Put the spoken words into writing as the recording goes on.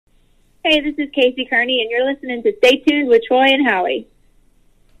Hey, this is Casey Kearney, and you're listening to Stay Tuned with Troy and Howie.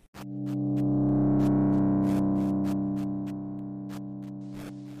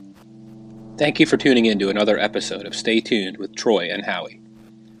 Thank you for tuning in to another episode of Stay Tuned with Troy and Howie.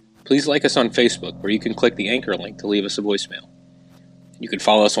 Please like us on Facebook, where you can click the anchor link to leave us a voicemail. You can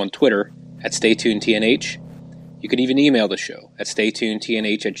follow us on Twitter at StayTunedTNH. You can even email the show at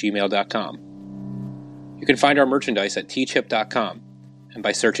StayTunedTNH@gmail.com. You can find our merchandise at teechip.com and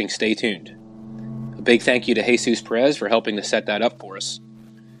by searching Stay Tuned. A big thank you to Jesus Perez for helping to set that up for us.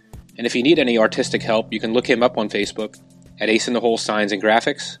 And if you need any artistic help, you can look him up on Facebook at Ace in the Hole Signs and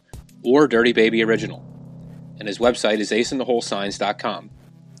Graphics or Dirty Baby Original. And his website is aceintheholesigns.com.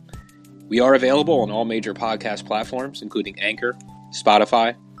 We are available on all major podcast platforms, including Anchor,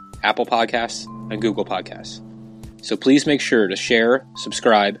 Spotify, Apple Podcasts, and Google Podcasts. So please make sure to share,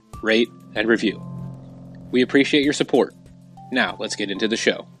 subscribe, rate, and review. We appreciate your support. Now, let's get into the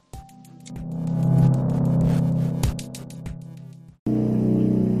show.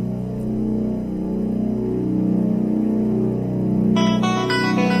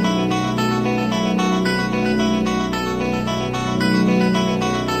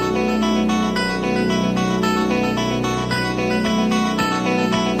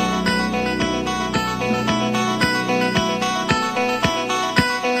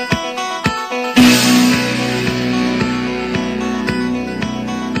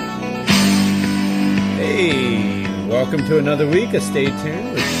 Welcome to another week of Stay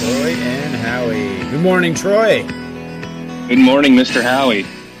Tuned with Troy and Howie. Good morning, Troy. Good morning, Mr. Howie.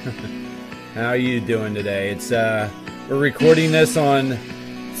 How are you doing today? It's we're recording this on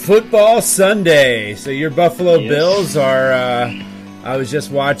Football Sunday. So your Buffalo Bills are. I was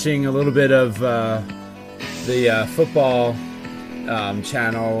just watching a little bit of the football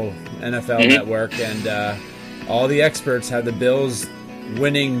channel, NFL Network, and all the experts had the Bills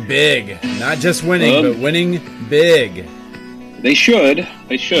winning big. Not just winning, but winning big. They should.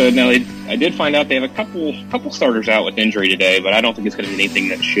 Now, I did find out they have a couple starters out with injury today, but I don't think it's going to be anything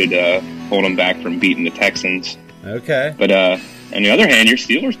that should hold them back from beating the Texans. Okay. But on the other hand, your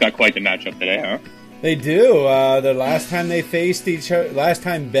Steelers got quite the matchup today, huh? They do. The last time they faced each other, last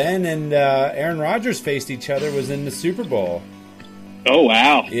time Ben and Aaron Rodgers faced each other was in the Super Bowl. Oh,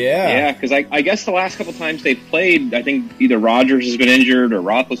 wow. Yeah, because I guess the last couple times they played, I think either Rodgers has been injured or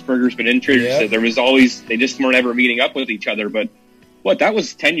Roethlisberger's been injured, so there was always, they just weren't ever meeting up with each other. But, that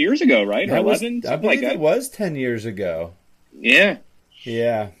was 10 years ago, right? Or 11? I believe it was 10 years ago. Yeah.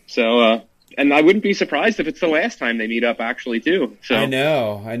 Yeah. So, and I wouldn't be surprised if it's the last time they meet up, actually, too. So I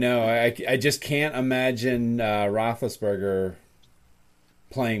know. I just can't imagine Roethlisberger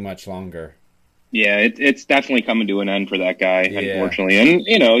playing much longer. Yeah, it's definitely coming to an end for that guy, unfortunately. And,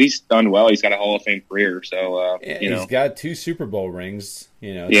 he's done well. He's got a Hall of Fame career, so, He's got 2 Super Bowl rings,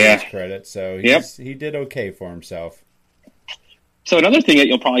 to his credit, so he did okay for himself. So another thing that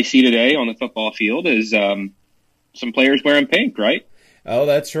you'll probably see today on the football field is some players wearing pink, right? Oh,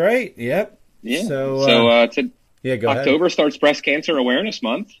 that's right. Yep. Yeah. So go October ahead. starts Breast Cancer Awareness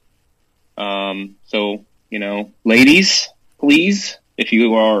Month. Ladies, please, if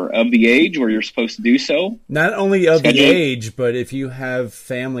you are of the age where you're supposed to do so. Not only of the age, but if you have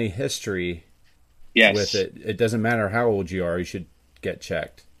family history with it, it doesn't matter how old you are, you should get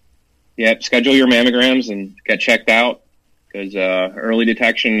checked. Yep, schedule your mammograms and get checked out, because early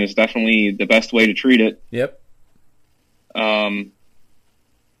detection is definitely the best way to treat it. Yep.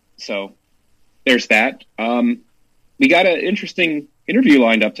 So there's that. We got an interesting interview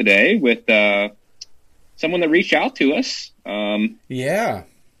lined up today with someone that reached out to us. Yeah.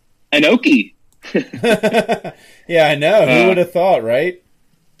 Anoki. Yeah, I know. Who would have thought, right?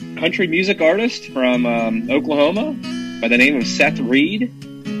 Country music artist from Oklahoma by the name of Seth Reed.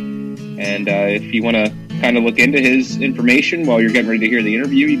 And if you want to kind of look into his information while you're getting ready to hear the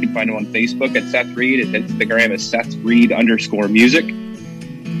interview, you can find him on Facebook at Seth Reed. His Instagram is Seth Reed_music.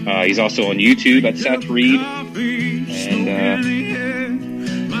 He's also on YouTube at Seth Reed. And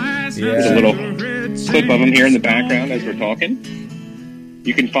there's a little clip of him here in the background as we're talking.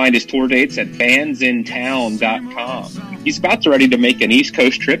 You can find his tour dates at bandsintown.com. He's about to ready to make an East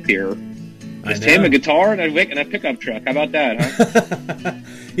Coast trip here. Just him, a guitar, and a pickup truck. How about that, huh?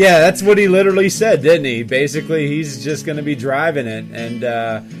 Yeah, that's what he literally said, didn't he? Basically, he's just going to be driving it. And,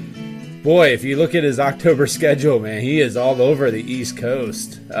 boy, if you look at his October schedule, man, he is all over the East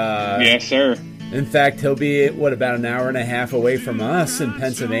Coast. Yes, sir. In fact, he'll be, about an hour and a half away from us in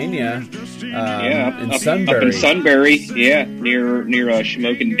Pennsylvania. In Sunbury. Up in Sunbury, near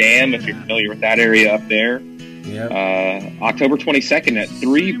Shamokin Dam, if you're familiar with that area up there. Yep. October 22nd at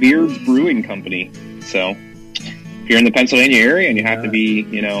Three Beards Brewing Company. So, if you're in the Pennsylvania area and you have to be,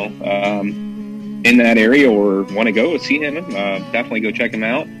 in that area or want to go see him, definitely go check him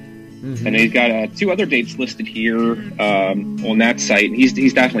out. Mm-hmm. And he's got 2 other dates listed here on that site.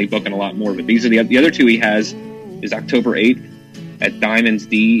 He's definitely booking a lot more, but these are the other 2 he has is October 8th at Diamond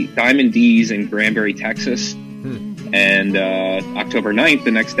D's in Granbury, Texas, and October 9th,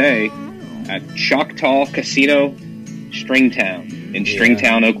 the next day, at Choctaw Casino, Stringtown in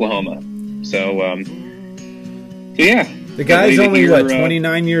Stringtown, Oklahoma. So yeah. The guy's only,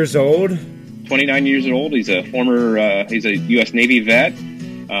 29 years old? 29 years old. He's a former, he's a U.S. Navy vet.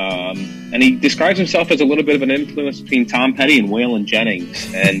 And he describes himself as a little bit of an influence between Tom Petty and Waylon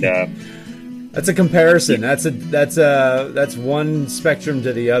Jennings. And that's a comparison. That's one spectrum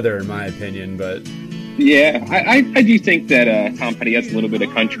to the other, in my opinion. But yeah, I do think that Tom Petty has a little bit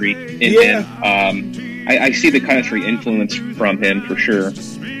of country in him. I see the country influence from him for sure.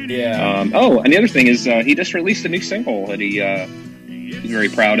 Yeah. And the other thing is he just released a new single that he's very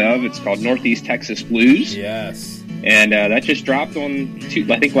proud of. It's called Northeast Texas Blues. Yes. And that just dropped on,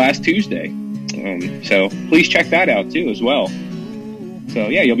 I think, last Tuesday. So please check that out, too, as well. So,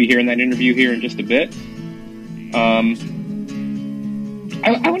 yeah, you'll be hearing that interview here in just a bit. I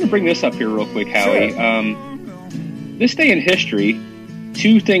want to bring this up here real quick, Howie. Sure. This day in history,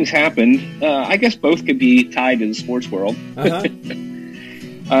 2 things happened. I guess both could be tied to the sports world. Uh-huh.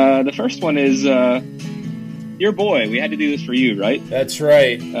 The first one is your boy. We had to do this for you, right? That's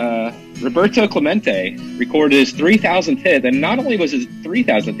right. Roberto Clemente recorded his 3,000th hit, and not only was his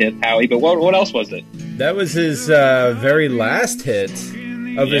 3,000th hit, Howie, but what else was it? That was his very last hit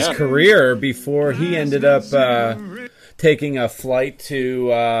of his career before he ended up taking a flight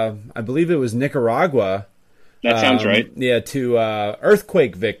to, I believe it was Nicaragua. That sounds right. Yeah, to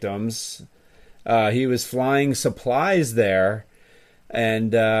earthquake victims. He was flying supplies there,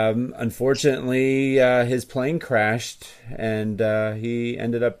 and unfortunately his plane crashed, and he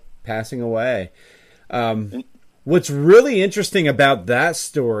ended up passing away. What's really interesting about that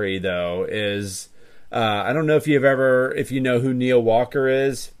story, though, is I don't know if you know who Neil Walker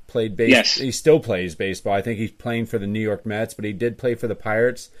is. Played baseball. Yes. He still plays baseball. I think he's playing for the New York Mets, but he did play for the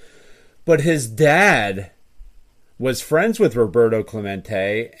Pirates. But his dad was friends with Roberto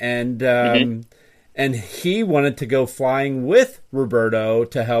Clemente, and he wanted to go flying with Roberto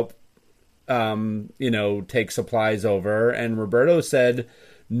to help, take supplies over. And Roberto said,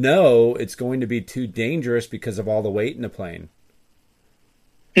 no, it's going to be too dangerous because of all the weight in the plane.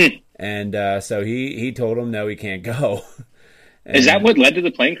 And so he told him, no, he can't go. And, is that what led to the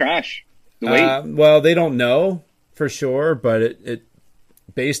plane crash? The weight? Well, they don't know for sure, but it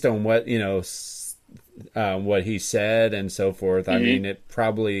based on what, what he said and so forth, I mean, it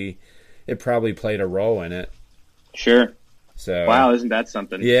probably played a role in it. Sure. So wow, isn't that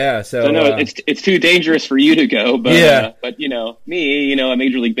something? Yeah. So no, it's too dangerous for you to go, but yeah. But me, a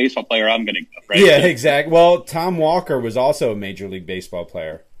Major League Baseball player, I'm going to go. Right? Yeah, exactly. Well, Tom Walker was also a Major League Baseball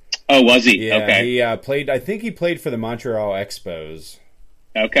player. Oh, was he? Yeah, okay. He played. I think he played for the Montreal Expos.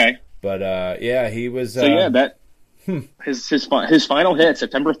 Okay. But he was. So that his final hit,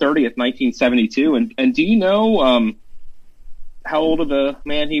 September 30th, 1972, and do you know how old of a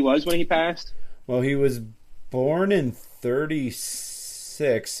man he was when he passed? Well, he was born in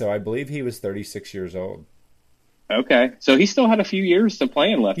 36, so I believe he was 36 years old. Okay, so he still had a few years of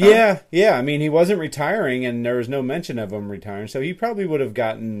playing left. Yeah, huh? Yeah. I mean, he wasn't retiring, and there was no mention of him retiring, so he probably would have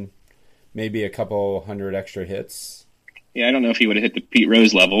gotten maybe a couple hundred extra hits. Yeah, I don't know if he would have hit the Pete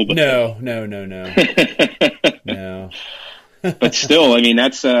Rose level, but no. No. But still, I mean,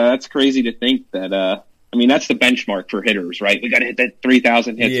 that's crazy to think that. I mean, that's the benchmark for hitters, right? We got to hit that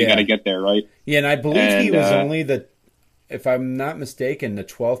 3,000 hits. You got to get there, right? Yeah, and I believe he was only if I'm not mistaken, the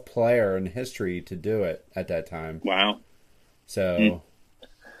 12th player in history to do it at that time. Wow. So,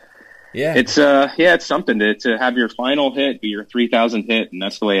 yeah. It's something to have your final hit be your 3,000 hit, and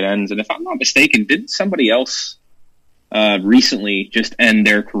that's the way it ends. And if I'm not mistaken, didn't somebody else recently just end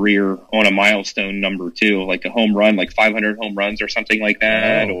their career on a milestone number too, like a home run, like 500 home runs or something like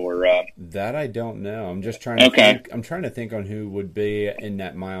that? Or that I don't know. I'm just trying to think. I'm trying to think on who would be in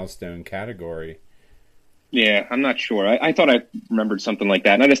that milestone category. Yeah, I'm not sure. I thought I remembered something like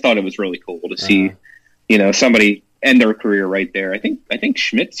that, and I just thought it was really cool to see, somebody end their career right there. I think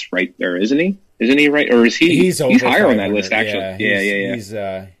Schmidt's right there, isn't he? Isn't he right, or is he? He's higher on that list, actually.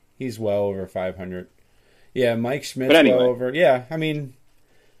 Yeah. He's well over 500. Yeah, Mike Schmidt's well over. Yeah, I mean,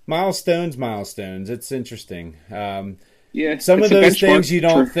 milestones. It's interesting. Some of those things you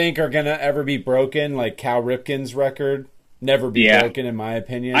don't think are going to ever be broken, like Cal Ripken's record. Never be broken, in my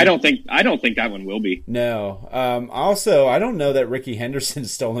opinion. I don't think that one will be. No. Also, I don't know that Rickey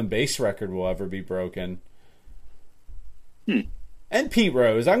Henderson's stolen base record will ever be broken. And Pete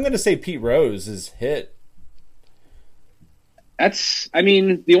Rose. I'm going to say Pete Rose is hit.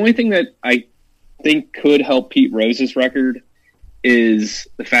 The only thing that I think could help Pete Rose's record is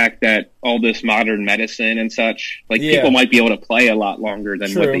the fact that all this modern medicine and such, people might be able to play a lot longer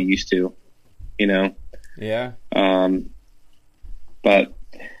than what they used to, Yeah. But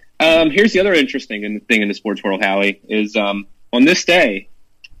here's the other interesting thing in the sports world, Howie, is on this day,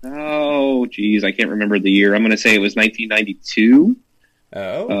 oh, geez, I can't remember the year. I'm going to say it was 1992.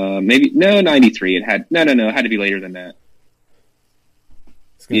 Oh. Maybe, no, 93. It had to be later than that.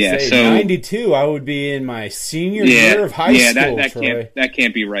 Yeah, so 92, I would be in my senior year of high school. That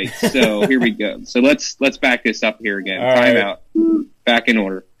can't be right. So here we go. So let's back this up here again. All Time right. out. Back in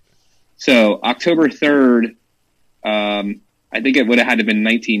order. So October 3rd, I think it would have had to have been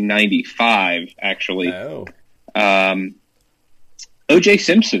 1995, actually. Oh. O.J.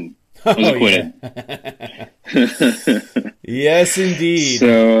 Simpson was acquitted. Yeah. Yes, indeed.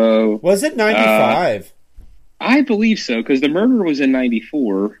 So was it 95? I believe so, because the murder was in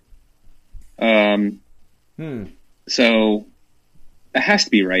 94. So it has to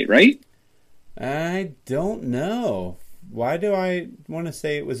be right? I don't know. Why do I want to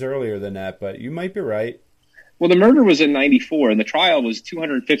say it was earlier than that? But you might be right. Well, the murder was in 94, and the trial was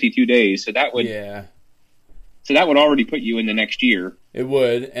 252 days. So that would already put you in the next year. It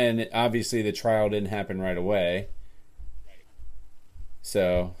would, and obviously the trial didn't happen right away.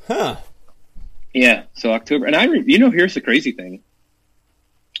 So, Yeah, so October, and here's the crazy thing.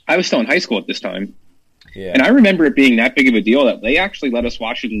 I was still in high school at this time, and I remember it being that big of a deal that they actually let us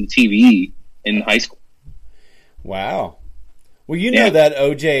watch it on TV in high school. Wow. Well, that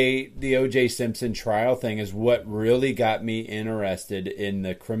the O.J. Simpson trial thing is what really got me interested in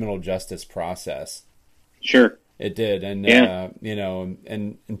the criminal justice process. Sure. It did, and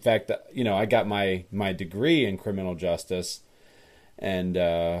and in fact, I got my degree in criminal justice, and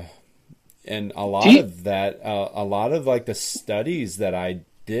a lot of that, a lot of the studies that I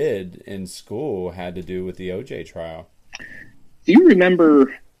did in school had to do with the OJ trial. Do you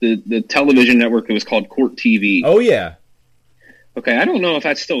remember the television network that was called Court TV? Oh yeah. Okay, I don't know if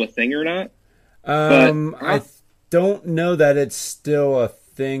that's still a thing or not. I don't know that it's still a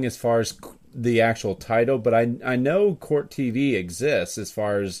thing as far as the actual title, but I know Court TV exists as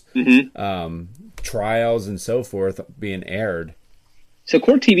far as trials and so forth being aired. So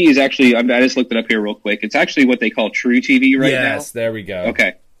Court TV is actually, I just looked it up here real quick. It's actually what they call True TV now. Yes, there we go.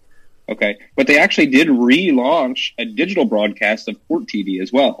 Okay. But they actually did relaunch a digital broadcast of Court TV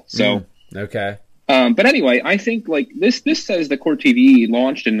as well. So okay. But anyway, I think this says the Court TV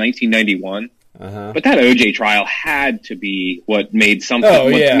launched in 1991. But that OJ trial had to be what made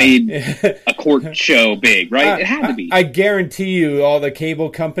made a court show big, right? It had to be. I guarantee you, all the cable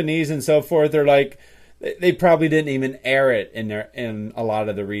companies and so forth are they probably didn't even air it in a lot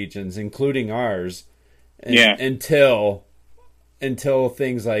of the regions, including ours. Until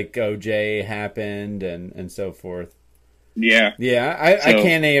things like OJ happened and so forth. Yeah. Yeah, I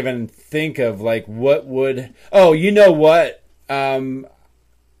can't even think of what would. Oh, you know what?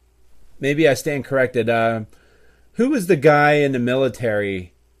 Maybe I stand corrected. Who was the guy in the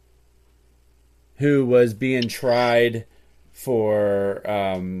military who was being tried for?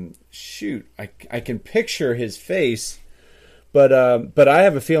 I can picture his face, but I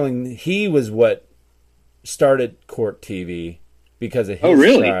have a feeling he was what started Court TV because of his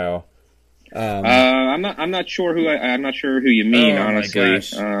trial. I'm not sure who I'm not sure who you mean, honestly. My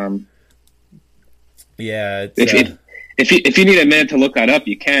gosh. Yeah. If you need a minute to look that up,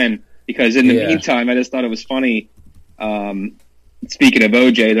 you can. Because in the meantime, I just thought it was funny. Speaking of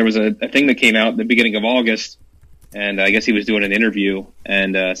OJ, there was a thing that came out at the beginning of August, and I guess he was doing an interview.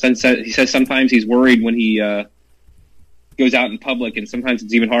 And he says sometimes he's worried when he goes out in public, and sometimes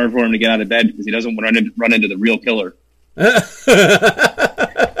it's even hard for him to get out of bed because he doesn't want to run into the real killer.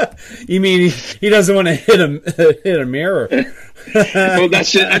 You mean he doesn't want to hit a mirror? Well,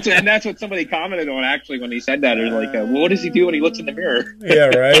 that's what somebody commented on actually when he said that. It was well, what does he do when he looks in the mirror? Yeah,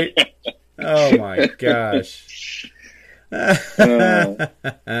 right. Oh my gosh. Yeah,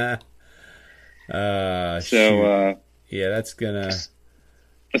 that's gonna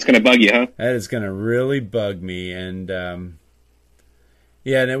bug you, huh? That is gonna really bug me, and and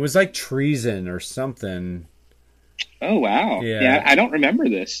it was like treason or something. Oh wow! Yeah, I don't remember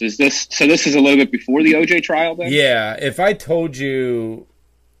this. This is a little bit before the OJ trial, then? Yeah. If I told you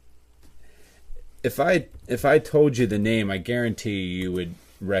the name, I guarantee you would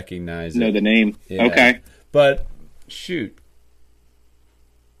recognize it. Know the name? Yeah. Okay. But shoot,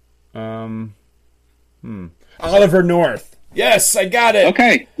 Oliver North. Yes, I got it.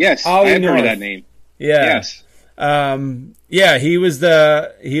 Okay. Yes, Ollie I've North. heard of that name. Yeah. Yes. Yeah, he was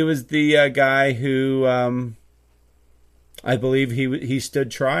the guy who I believe he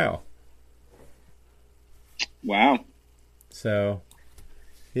stood trial. Wow. So,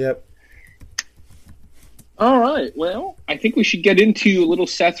 yep. All right. Well, I think we should get into a little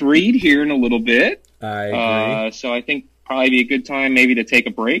Seth Reed here in a little bit. I agree. So I think probably be a good time maybe to take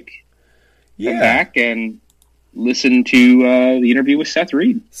a break. Yeah. Come back and listen to the interview with Seth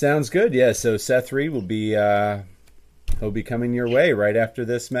Reed. Sounds good. Yeah. So Seth Reed will be he'll be coming your way right after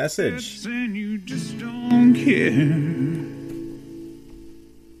this message. And you just don't care.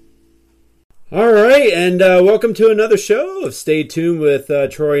 All right, and welcome to another show of Stay Tuned with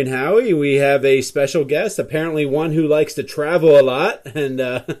Troy and Howie. We have a special guest, apparently one who likes to travel a lot, and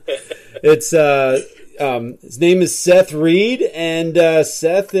it's his name is Seth Reed, and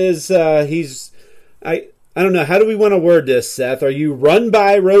Seth is I don't know, how do we want to word this, Seth? Are you run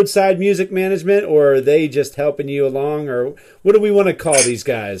by Roadside Music Management, or are they just helping you along, or what do we want to call these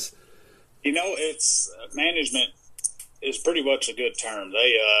guys? It's management is pretty much a good term.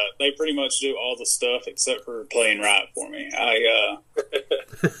 They pretty much do all the stuff except for playing right for me.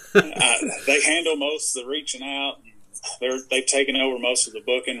 They handle most of the reaching out. They've taken over most of the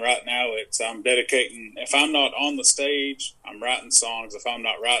booking right now. I'm dedicating. If I'm not on the stage, I'm writing songs. If I'm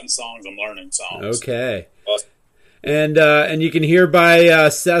not writing songs, I'm learning songs. Okay. And you can hear by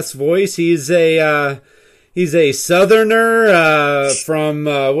Seth's voice, he's a Southerner from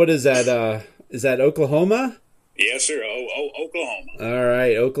what is that? Is that Oklahoma? Yes, sir. Oklahoma. All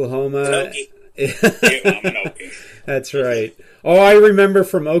right, Oklahoma. Yeah, I'm an Okie. That's right. All I remember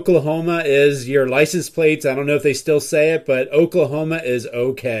from Oklahoma is your license plates. I don't know if they still say it, but Oklahoma is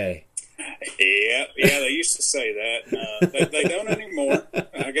okay. Yeah, they used to say that. They don't anymore.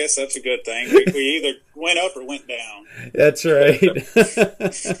 I guess that's a good thing. We either went up or went down. That's right.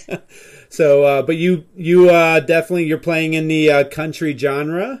 So, but you definitely, you're playing in the country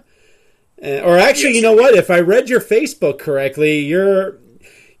genre. Or actually, yes, you know what? If I read your Facebook correctly,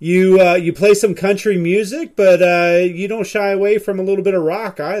 you play some country music, but you don't shy away from a little bit of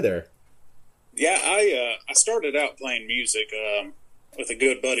rock either. Yeah, I started out playing music with a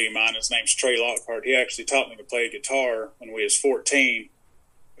good buddy of mine. His name's Trey Lockhart. He actually taught me to play guitar when we was 14.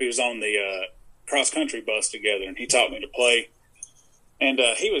 We was on the cross country bus together, and he taught me to play. And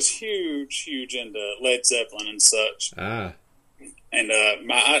he was huge into Led Zeppelin and such. Ah. And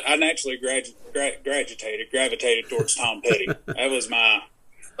I naturally gravitated towards Tom Petty. That was my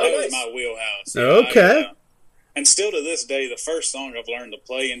wheelhouse. Okay. And still to this day, the first song I've learned to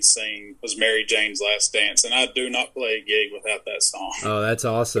play and sing was Mary Jane's Last Dance, and I do not play a gig without that song. Oh, that's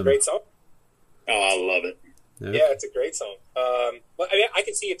awesome! Great song. Oh, I love it. Yeah, it's a great song. Well, I mean, I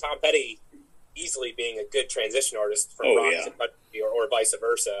can see Tom Petty easily being a good transition artist from rock to country, or vice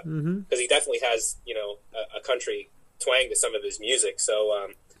versa, because he definitely has a country twang to some of his music.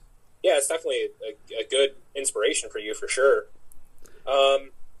 So, yeah, it's definitely a good inspiration for you for sure.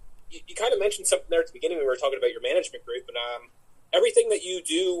 You kind of mentioned something there at the beginning when we were talking about your management group, and everything that you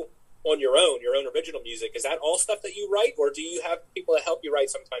do on your own original music, is that all stuff that you write, or do you have people that help you write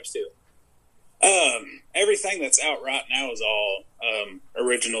sometimes too? Everything that's out right now is all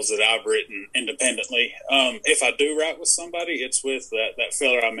originals that I've written independently. If I do write with somebody, it's with that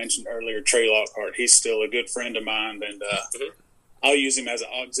fella I mentioned earlier, Trey Lockhart. He's still a good friend of mine, and I'll use him as an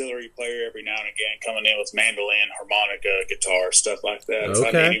auxiliary player every now and again, coming in with mandolin, harmonica, guitar, stuff like that. If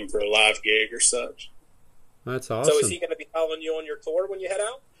I need him for a live gig or such. That's awesome. So is he going to be following you on your tour when you head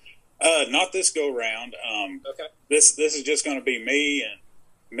out? Not this go round. Okay. This is just going to be me,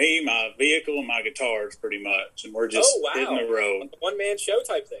 my vehicle, and my guitars, pretty much, and we're just hitting the road. Like a one-man show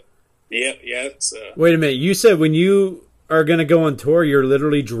type thing. Yep, yeah. It's, Wait a minute. You said when you are going to go on tour, you're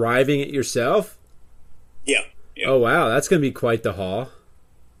literally driving it yourself? Yeah. Oh, wow. That's going to be quite the haul.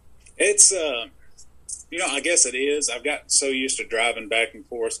 It's, I guess it is. I've gotten so used to driving back and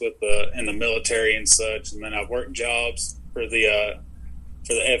forth in the military and such, and then I've worked jobs for the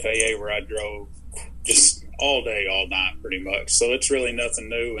FAA where I drove just all day, all night, pretty much. So it's really nothing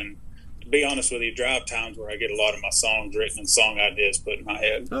new. And to be honest with you, drive times where I get a lot of my songs written and song ideas put in my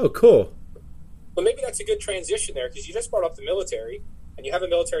head. Oh, cool. Well, maybe that's a good transition there, because you just brought up the military, and you have a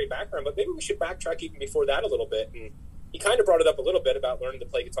military background, but maybe we should backtrack even before that a little bit. And you kind of brought it up a little bit about learning to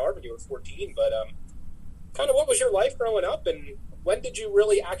play guitar when you were 14, but kind of what was your life growing up, and when did you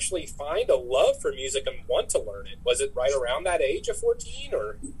really actually find a love for music and want to learn it? Was it right around that age of 14,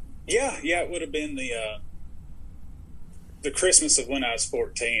 or? Yeah, it would have been the Christmas of when I was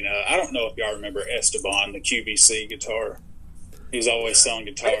 14. I don't know if y'all remember Esteban, the QVC guitar. He was always selling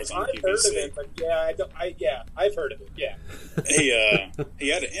guitars on QVC. I've heard of it, but I've heard of it. Yeah. He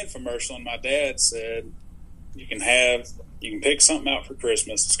had an infomercial, and my dad said, you can pick something out for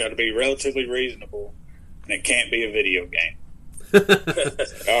Christmas. It's got to be relatively reasonable, and it can't be a video game.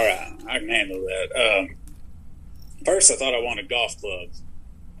 All right, I can handle that. First, I thought I wanted golf clubs.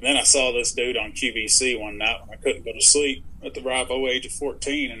 And then I saw this dude on QVC one night when I couldn't go to sleep at the ripe old age of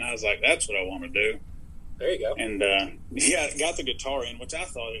 14, and I was like, that's what I want to do. There you go. And, got the guitar in, which I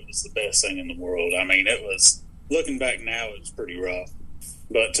thought it was the best thing in the world. I mean, it was, looking back now, it was pretty rough.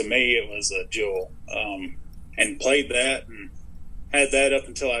 But to me, it was a jewel. And played that and had that up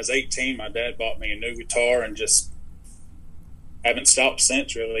until I was 18. My dad bought me a new guitar and just haven't stopped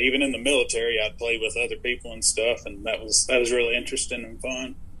since, really. Even in the military, I'd play with other people and stuff, and that was really interesting and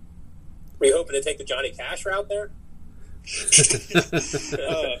fun. Were you hoping to take the Johnny Cash route there?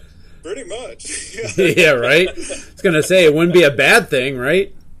 Pretty much. Yeah, right? I was going to say, it wouldn't be a bad thing,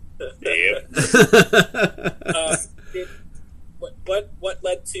 right? Yeah. What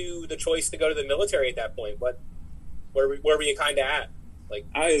led to the choice to go to the military at that point? Where were you kind of at? Like,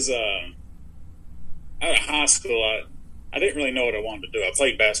 I was out of high school. I didn't really know what I wanted to do. I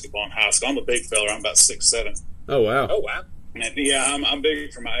played basketball in high school. I'm a big fella. I'm about 6'7". Oh, wow. Oh, wow. And yeah, I'm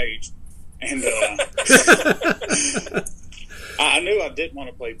big for my age. And I knew I didn't want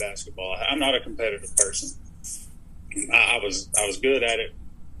to play basketball. I'm not a competitive person. I was good at it,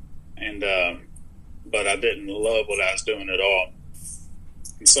 and but I didn't love what I was doing at all.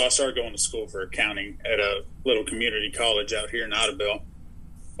 And so I started going to school for accounting at a little community college out here in Idabel,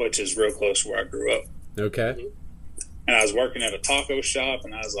 which is real close to where I grew up. Okay. And I was working at a taco shop,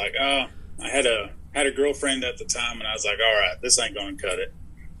 and I was like, I had a girlfriend at the time, and I was like, all right, this ain't going to cut it.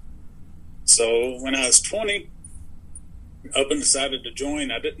 So when I was 20, up and decided to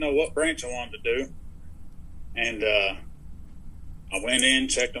join. I didn't know what branch I wanted to do. And I went in,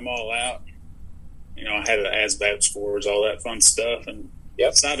 checked them all out. You know, I had ASVAB scores, all that fun stuff, and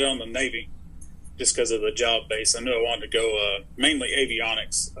decided on the Navy just because of the job base. I knew I wanted to go mainly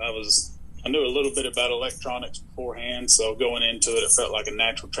avionics. I knew a little bit about electronics beforehand, so going into it felt like a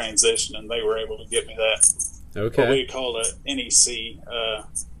natural transition, and they were able to get me that. Okay. What we call a NEC,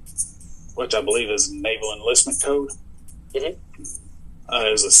 which I believe is Naval Enlistment Code. Mm-hmm.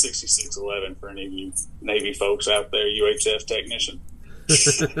 It was a 6611 for any of you Navy folks out there, UHF technician.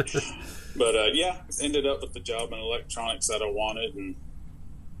 But ended up with the job in electronics that I wanted, and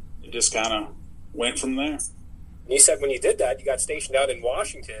it just kind of went from there. You said when you did that, you got stationed out in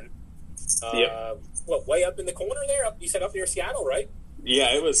Washington. Way up in the corner there? You said up near Seattle, right? Yeah,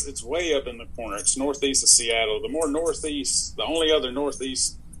 it's way up in the corner. It's northeast of Seattle. The more northeast, the only other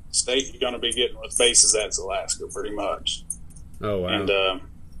northeast state you're going to be getting with bases, that's Alaska, pretty much. Oh, wow. And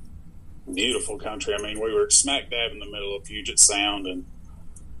beautiful country. I mean, we were smack dab in the middle of Puget Sound, and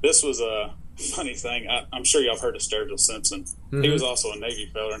this was a funny thing. I'm sure y'all have heard of Sturgill Simpson. Mm-hmm. He was also a Navy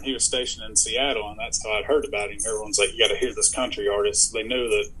fella, and he was stationed in Seattle, and that's how I'd heard about him. Everyone's like, you got to hear this country artist. They knew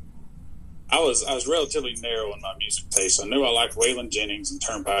that I was relatively narrow in my music taste. I knew I liked Waylon Jennings and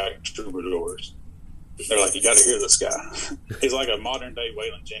Turnpike Troubadours. They're like, you got to hear this guy. He's like a modern day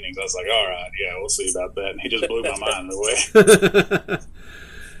Waylon Jennings. I was like, all right, yeah, we'll see about that. And he just blew my mind away.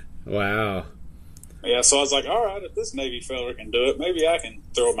 Wow. Yeah, so I was like, all right, if this Navy fella can do it, maybe I can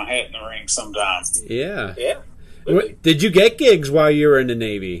throw my hat in the ring sometime. Yeah. Yeah. Did you get gigs while you were in the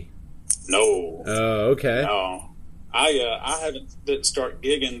Navy? No. Oh, okay. No. I didn't start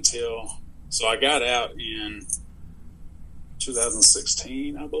gigging till, so I got out in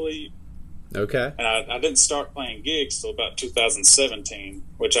 2016, I believe. Okay. And I didn't start playing gigs till about 2017,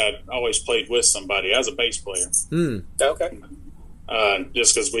 which I'd always played with somebody. I was a bass player. Okay.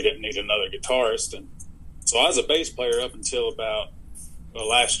 Just because we didn't need another guitarist. And so I was a bass player up until about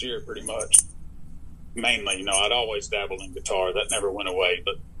last year, pretty much. Mainly, I'd always dabbled in guitar. That never went away.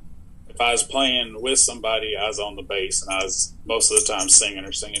 But if I was playing with somebody, I was on the bass, and I was most of the time singing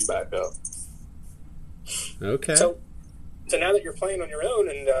or singing back up. Okay. So now that you're playing on your own,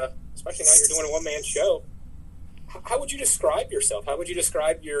 and especially now you're doing a one-man show, how would you describe yourself? How would you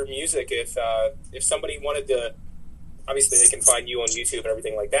describe your music if somebody wanted to? Obviously, they can find you on YouTube and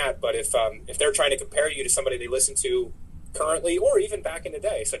everything like that. But if they're trying to compare you to somebody they listen to currently, or even back in the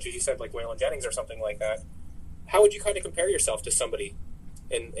day, such as you said, like Waylon Jennings or something like that, how would you kind of compare yourself to somebody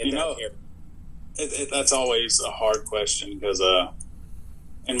in that here? That's always a hard question because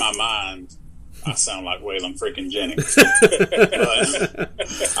in my mind, I sound like Waylon freaking Jennings.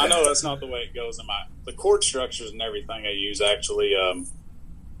 But I know that's not the way it goes. The chord structures and everything I use actually,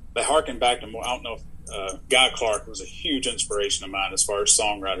 they harken back to more. I don't know if Guy Clark was a huge inspiration of mine as far as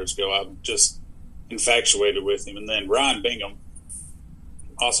songwriters go. I'm just infatuated with him. And then Ryan Bingham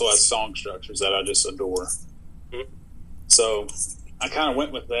also has song structures that I just adore. Mm-hmm. So I kind of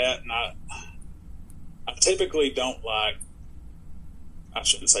went with that, and I typically don't like. I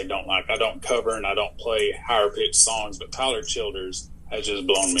shouldn't say don't like. I don't cover and I don't play higher pitched songs, but Tyler Childers has just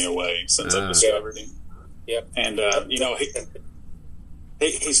blown me away since I've discovered him. Yep. And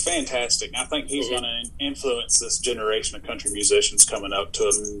he's fantastic. I think he's going to influence this generation of country musicians coming up to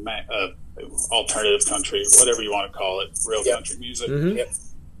a alternative country, whatever you want to call it, real country music,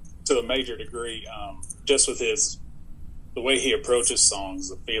 to a major degree. Just with the way he approaches songs,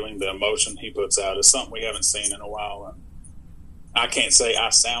 the feeling, the emotion he puts out is something we haven't seen in a while. I can't say I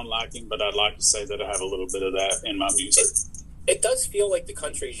sound like him, but I'd like to say that I have a little bit of that in my music. It does feel like the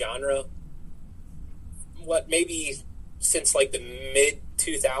country genre, maybe since like the mid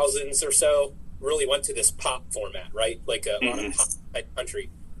 2000s or so, really went to this pop format, right? Like a lot of pop type country.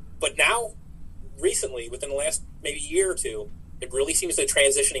 But now, recently, within the last maybe year or two, it really seems to be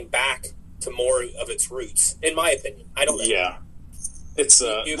transitioning back to more of its roots, in my opinion. I don't know. Yeah. It's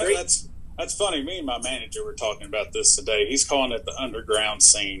you agree? That's funny. Me and my manager were talking about this today. He's calling it the underground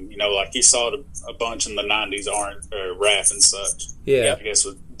scene. You know, like he saw it a bunch in the 90s, rap and such. Yeah. I guess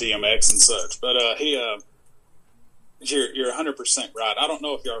with DMX and such. But you're 100% right. I don't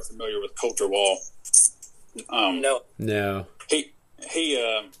know if you are familiar with Coulter Wall. No. He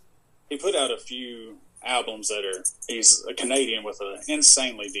put out a few albums that he's a Canadian with an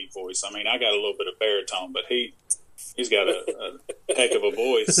insanely deep voice. I mean, I got a little bit of baritone, but he's got a heck of a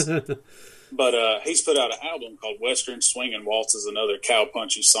voice. But he's put out an album called Western Swing and Waltzes and Other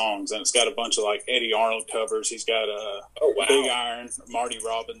Cow-Punchy Songs, and it's got a bunch of like Eddie Arnold covers. He's got Big Iron, Marty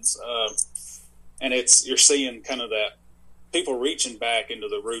Robbins, and you're seeing kind of that people reaching back into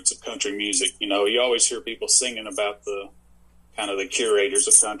the roots of country music. You know, you always hear people singing about the kind of the curators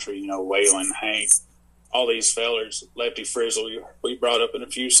of country, you know, Waylon, Hank, all these fellers, Lefty Frizzle, we brought up in a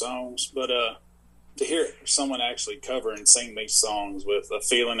few songs. But to hear someone actually cover and sing these songs with a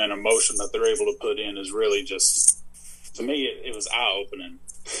feeling and emotion that they're able to put in is really just, to me, it was eye-opening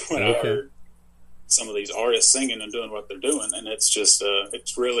when I heard some of these artists singing and doing what they're doing. And it's just,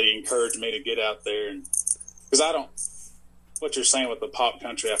 it's really encouraged me to get out there. And because what you're saying with the pop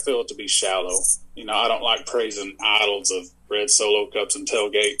country, I feel it to be shallow. You know, I don't like praising idols of red Solo cups and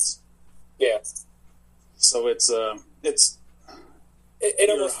tailgates. Yeah. So it almost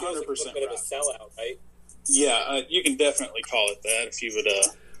feels like a little bit of a sellout, right? Yeah, you can definitely call it that if you would.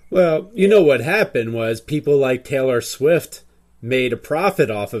 Well, you know what happened was people like Taylor Swift made a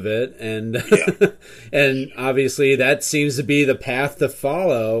profit off of it, and and obviously that seems to be the path to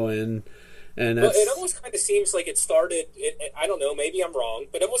follow. And that's... it almost kind of seems like it started. I don't know, maybe I'm wrong,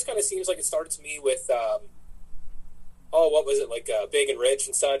 but it almost kind of seems like it started to me with. What was it, like Big and Rich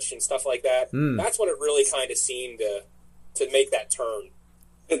and such and stuff like that? That's when it really kind of seemed to make that turn.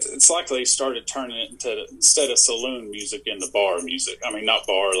 It's like they started turning it into, instead of saloon music, into bar music. I mean, not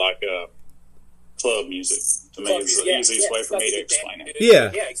bar, like club music. To me, is the easiest way for me to explain it.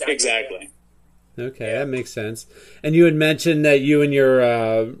 Yeah, exactly. Okay, that makes sense. And you had mentioned that you and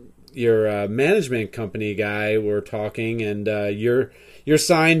your management company guy were talking, and you're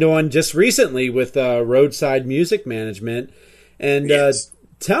signed on just recently with Roadside Music Management. And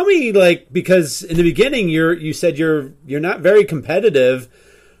tell me, like, because in the beginning you said you're not very competitive,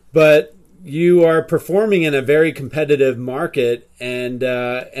 but you are performing in a very competitive market, and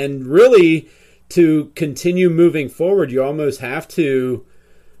really to continue moving forward, you almost have to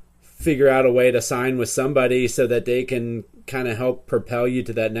figure out a way to sign with somebody so that they can kind of help propel you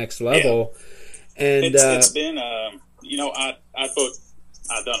to that next level. Yeah. And it's been,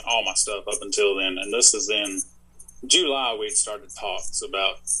 I've done all my stuff up until then, and this is in July. We'd started talks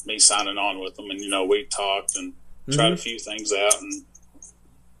about me signing on with them, and we talked and tried a few things out. And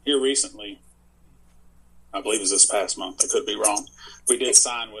here recently, I believe it was this past month, I could be wrong, we did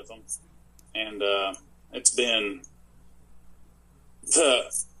sign with them, and it's been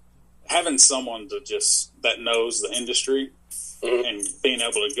having someone that knows the industry. And being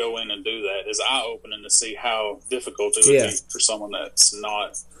able to go in and do that is eye-opening to see how difficult it would be for someone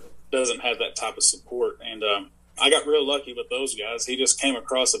doesn't have that type of support. And I got real lucky with those guys. He just came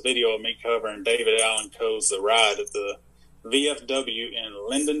across a video of me covering David Allan Coe's The Ride at the VFW in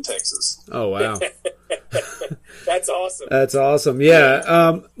Linden, Texas. Oh, wow. That's awesome. That's awesome.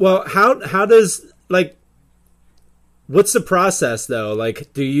 Yeah. Well, how does, like, what's the process though?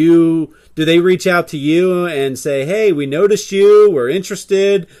 Like, do they reach out to you and say, "Hey, we noticed you. We're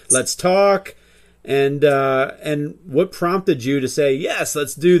interested. Let's talk." And what prompted you to say, "Yes,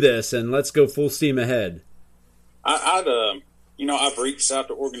 let's do this and let's go full steam ahead"? I've reached out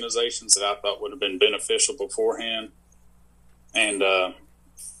to organizations that I thought would have been beneficial beforehand, and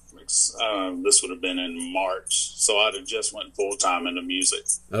this would have been in March, so I'd have just went full time into music.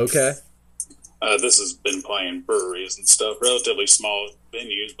 Okay. This has been playing breweries and stuff, relatively small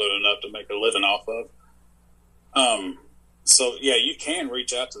venues, but enough to make a living off of. So yeah, you can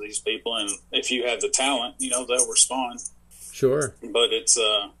reach out to these people, and if you have the talent, they'll respond. Sure. But it's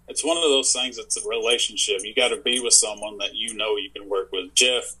one of those things. It's a relationship. You got to be with someone that you can work with.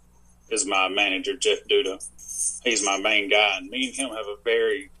 Jeff is my manager, Jeff Duda. He's my main guy, and me and him have a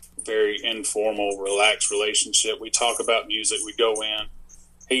very, very informal, relaxed relationship. We talk about music. We go in.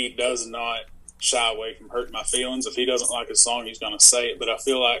 He does not shy away from hurting my feelings. If he doesn't like a song, he's going to say it. But I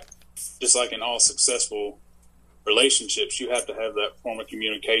feel like, just like in all successful relationships, you have to have that form of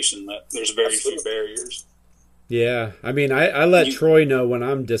communication, that there's very few barriers. Yeah, I mean, I let Troy know when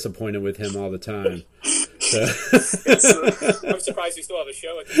I'm disappointed with him all the time. So. I'm surprised you still have a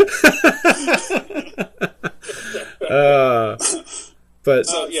show at but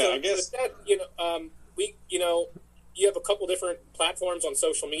I guess that, you have a couple different platforms on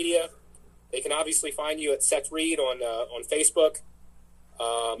social media. They can obviously find you at Seth Reed on Facebook.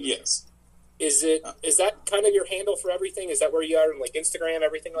 Yes. Is that kind of your handle for everything? Is that where you are on like Instagram,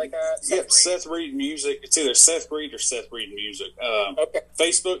 everything like that? Seth Reed Music. It's either Seth Reed or Seth Reed Music. Okay.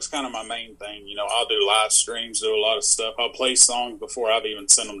 Facebook's kind of my main thing. I'll do live streams, do a lot of stuff. I'll play songs before I've even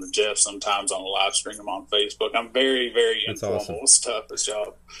sent them to Jeff. Sometimes on a live stream them on Facebook. I'm very, very informal with stuff. This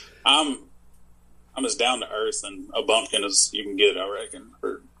job. I'm as down to earth and a bumpkin as you can get, I reckon,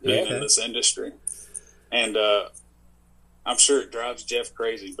 for being in this industry. And I'm sure it drives Jeff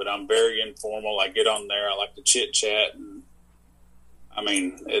crazy, but I'm very informal. I get on there. I like to chit chat, and I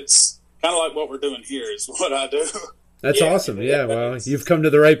mean, it's kind of like what we're doing here is what I do. That's awesome. Yeah, well, you've come to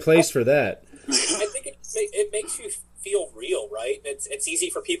the right place for that. I think it makes you feel real, right? It's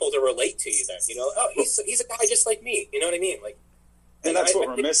easy for people to relate to you then. He's a guy just like me. You know what I mean? Like, and that's what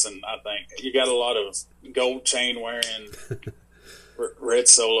we're missing. I think you got a lot of gold chain wearing, red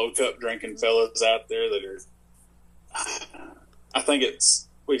Solo cup drinking fellas out there that are. I think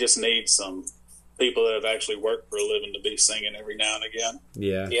we just need some people that have actually worked for a living to be singing every now and again.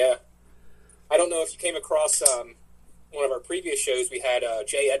 Yeah. Yeah. I don't know if you came across one of our previous shows. We had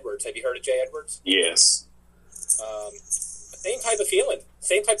Jay Edwards. Have you heard of Jay Edwards? Yes. Same type of feeling.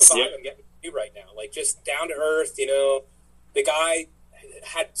 Same type of vibe I'm getting from you right now. Like, just down to earth, The guy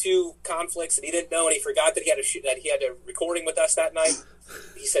had 2 conflicts and he didn't know, and he forgot that he had a recording with us that night.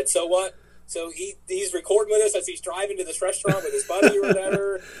 He said, "So what?" So he's recording with us as he's driving to this restaurant with his buddy or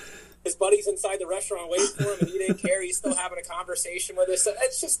whatever. His buddy's inside the restaurant waiting for him, and he didn't care. He's still having a conversation with us. So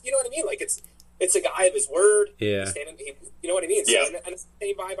it's just, you know what I mean? Like, it's a guy of his word. Yeah. You know what I mean? So, yeah. And it's the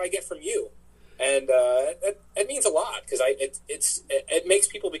same vibe I get from you. And it means a lot, because it makes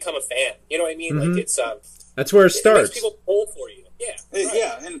people become a fan. You know what I mean? Mm-hmm. Like, that's where it starts. It makes people pull for you. Yeah. Right.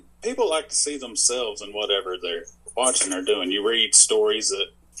 Yeah, and people like to see themselves in whatever they're watching or doing. You read stories that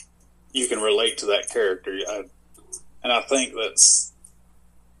you can relate to that character, and I think that's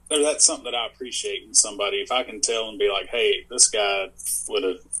something that I appreciate in somebody. If I can tell and be like, "Hey, this guy would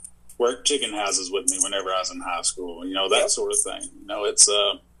have worked chicken houses with me whenever I was in high school," that sort of thing.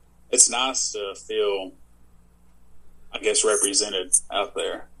 It's nice to feel, I guess, represented out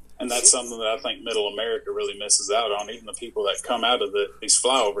there, and that's something that I think Middle America really misses out on. Even the people that come out of these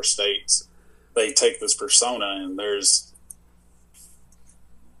flyover states, they take this persona, and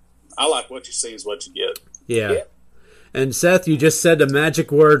I like what you see is what you get. Yeah. And Seth, you just said the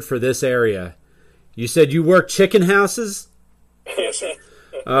magic word for this area. You said you work chicken houses? Yes, sir.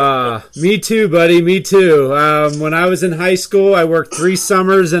 Me too, buddy. Me too. When I was in high school, I worked 3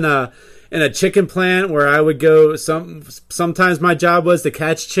 summers in a chicken plant where I would go. Sometimes my job was to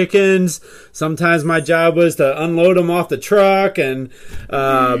catch chickens. Sometimes my job was to unload them off the truck and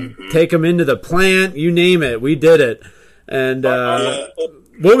take them into the plant. You name it, we did it. And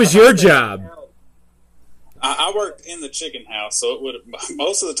what was your job? I worked in the chicken house, so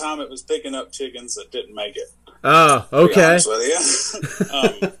most of the time it was picking up chickens that didn't make it. Oh, okay. It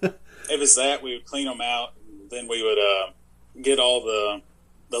was that we would clean them out, and then we would get all the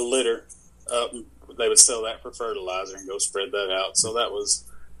litter up. They would sell that for fertilizer and go spread that out. So there was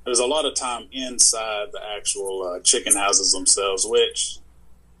a lot of time inside the actual chicken houses themselves, which,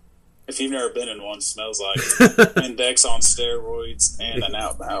 if you've never been in one, smells like Index on steroids and an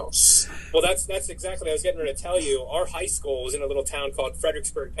outhouse. Well, that's exactly what I was getting ready to tell you. Our high school was in a little town called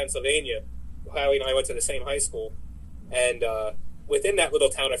Fredericksburg, Pennsylvania. Howie and I went to the same high school. And within that little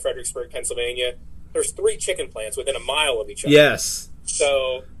town of Fredericksburg, Pennsylvania, there's 3 chicken plants within a mile of each other. Yes.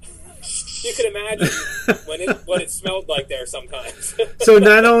 So you can imagine what it smelled like there sometimes. So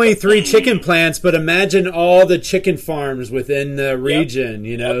not only 3 chicken plants, but imagine all the chicken farms within the region,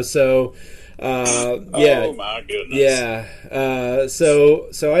 So Yeah. Oh my goodness. Yeah.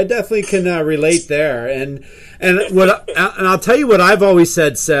 So I definitely can relate there, and I'll tell you what I've always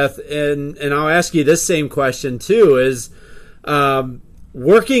said, Seth, and I'll ask you this same question too: is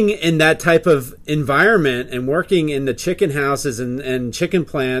working in that type of environment and working in the chicken houses and chicken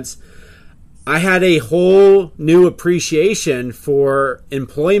plants, I had a whole new appreciation for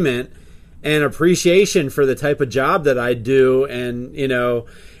employment and appreciation for the type of job that I do, and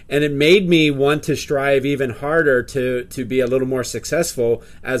and it made me want to strive even harder to be a little more successful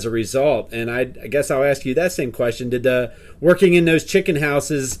as a result. And I guess I'll ask you that same question. Did working in those chicken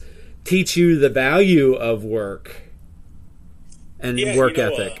houses teach you the value of work and work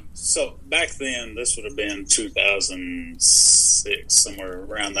ethic? So back then, this would have been 2006, somewhere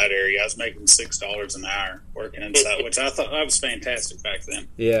around that area. I was making $6 an hour working inside, which I thought that was fantastic back then.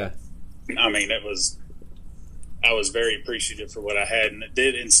 Yeah. I mean, I was very appreciative for what I had, and it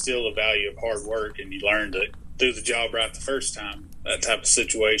did instill the value of hard work, and you learn to do the job right the first time, that type of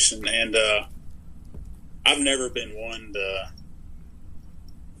situation. And I've never been one to,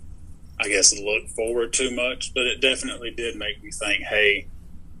 I guess, look forward too much, but it definitely did make me think, hey,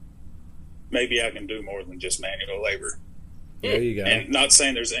 maybe I can do more than just manual labor. There you go. And not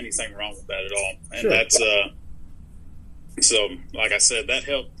saying there's anything wrong with that at all. And Sure. that's so, like I said, that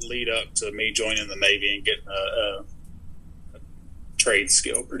helped lead up to me joining the Navy and getting a trade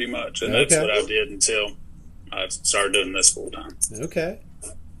skill pretty much. And that's Okay. what I did until I started doing this full time. Okay.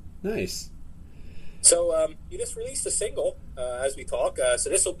 Nice. So you just released a single as we talk. So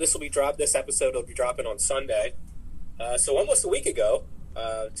this will be dropped. This episode will be dropping on Sunday. So almost a week ago,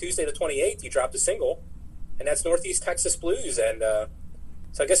 Tuesday the 28th, you dropped a single, and that's Northeast Texas Blues. And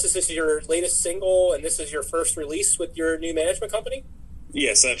so I guess this is your latest single, and this is your first release with your new management company?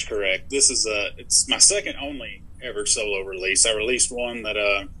 Yes, that's correct. This is it's my second only ever solo release. I released one that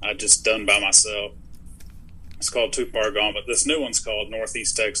I just done by myself. It's called Too Far Gone, but this new one's called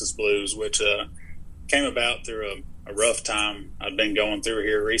Northeast Texas Blues, which came about through a rough time I've been going through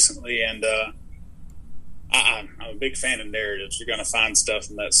here recently, and I'm a big fan of narratives. You're going to find stuff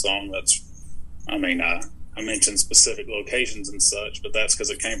in that song that's, I mentioned specific locations and such, but that's because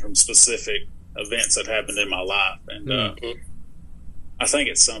it came from specific events that happened in my life. And I think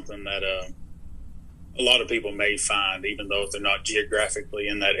it's something that a lot of people may find, even though they're not geographically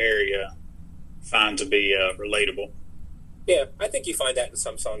in that area, find to be relatable. Yeah, I think you find that in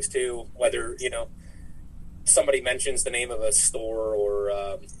some songs too, whether, somebody mentions the name of a store or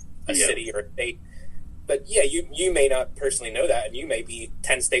a city or a state. But yeah, you may not personally know that, and you may be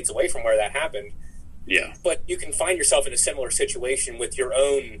 10 states away from where that happened. Yeah. But you can find yourself in a similar situation with your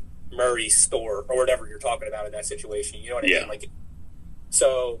own Murray store or whatever you're talking about in that situation. You know what I mean? Like,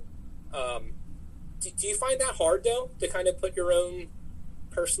 so, do you find that hard though, to kind of put your own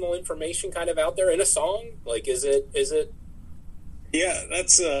personal information kind of out there in a song? Like, is it? Yeah,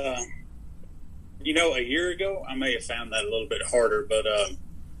 that's a year ago I may have found that a little bit harder, but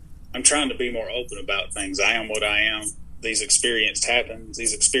I'm trying to be more open about things. I am what I am. These experiences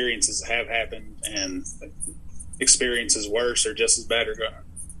have happened, and experiences worse or just as bad are going to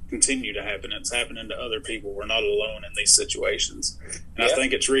continue to happen. It's happening to other people. We're not alone in these situations. And I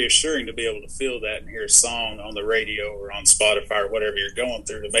think it's reassuring to be able to feel that and hear a song on the radio or on Spotify or whatever you're going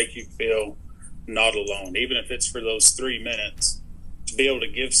through to make you feel not alone. Even if it's for those 3 minutes, to be able to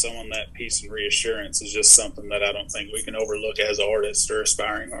give someone that peace and reassurance is just something that I don't think we can overlook as artists or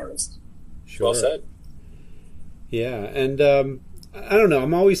aspiring artists. Sure. Well said. Yeah, and I don't know.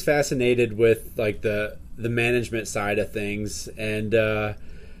 I'm always fascinated with like the management side of things, and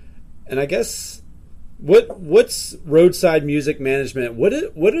I guess what's Roadside Music Management? What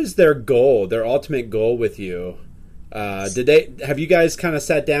is their goal? Their ultimate goal with you? Have you guys kind of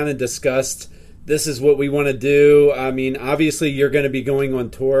sat down and discussed? This is what we want to do. I mean, obviously, you're going to be going on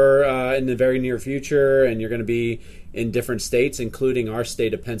tour in the very near future, and you're going to be in different states, including our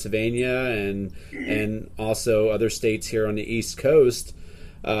state of Pennsylvania and also other states here on the East Coast.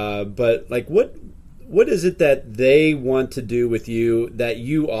 But like, what is it that they want to do with you that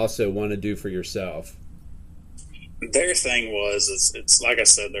you also want to do for yourself? Their thing was, it's like I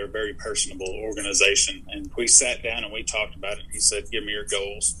said, they're a very personable organization, and we sat down and we talked about it. He said, "Give me your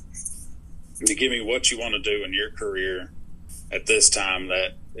goals. You give me what you want to do in your career at this time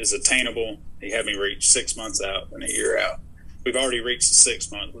that is attainable." He had me reach 6 months out and a year out. We've already reached the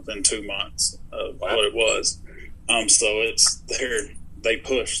 6 months within 2 months of what it was. So they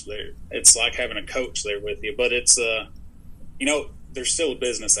push there. It's like having a coach there with you, but it's there's still a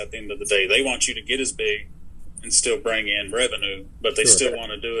business at the end of the day. They want you to get as big and still bring in revenue, but they still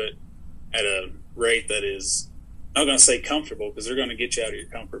want to do it at a rate that is, I'm not going to say comfortable, because they're going to get you out of your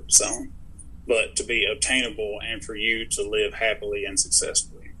comfort zone. but to be obtainable and for you to live happily and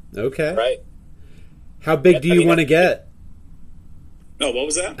successfully. Okay. Right. How big do you want to get? No, what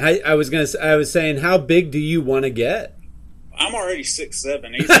was that? I was saying, how big do you want to get? I'm already 6'7".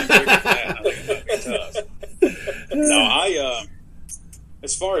 Anything bigger than that, I think that'd be tough. No,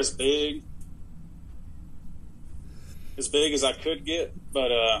 as far as big as I could get,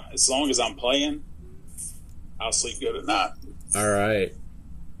 but as long as I'm playing, I'll sleep good at night. All right.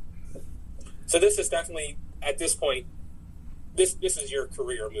 So this is definitely, at this point, this is your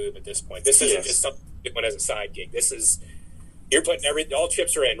career move at this point. This isn't just something you went as a side gig. This is, you're putting all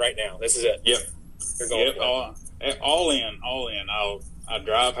chips are in right now. This is it. Yep. You're going all in. I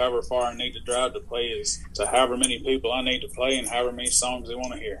drive however far I need to drive to play to however many people I need to play and however many songs they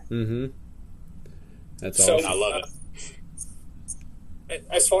want to hear. Mm-hmm. That's So, awesome. I love it.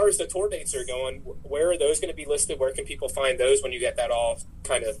 As far as the tour dates are going, where are those going to be listed? Where can people find those when you get that all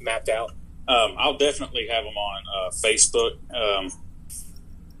kind of mapped out? I'll definitely have them on Facebook.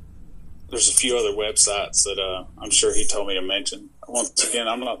 There's a few other websites that I'm sure he told me to mention. Once again,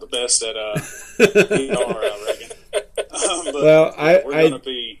 I'm not the best at PR, I reckon. But Well, we're going to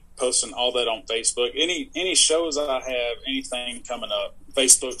be posting all that on Facebook. Any shows I have, anything coming up,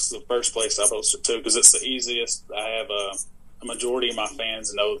 Facebook's the first place I post it to because it's the easiest. I have a majority of my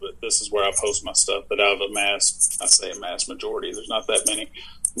fans know that this is where I post my stuff that I've amassed. I say amassed majority. There's not that many.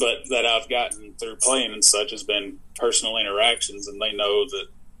 But that I've gotten through playing and such has been personal interactions, and they know that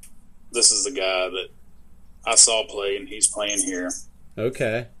this is the guy that I saw play, and he's playing here.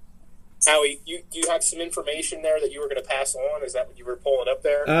 Okay. Howie, you have some information there that you were going to pass on? Is that what you were pulling up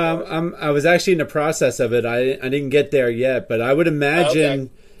there? I was actually in the process of it. I didn't get there yet, but I would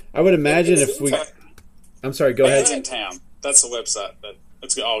imagine. I would imagine if we. I'm sorry. Go Bands ahead. in Town. That's the website that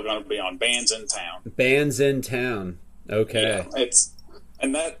it's all going to be on. Bands in Town. Bands in Town. Okay. Yeah,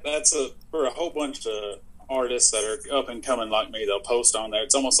 that's for a whole bunch of artists that are up and coming like me. They'll post on there.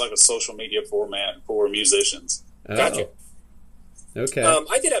 It's almost like a social media format for musicians. Oh, Gotcha. Okay.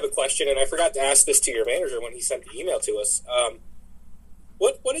 I did have a question, and I forgot to ask this to your manager when he sent the email to us.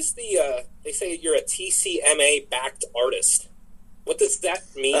 What is the? They say you're a TCMA backed artist. What does that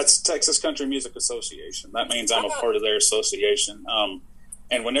mean? That's Texas Country Music Association. That means I'm a part of their association.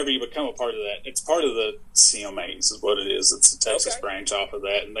 And whenever you become a part of that, it's part of the CMAs is what it is. It's a Texas branch off of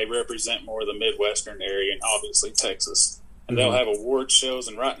that, and they represent more of the Midwestern area and obviously Texas. And they'll have award shows,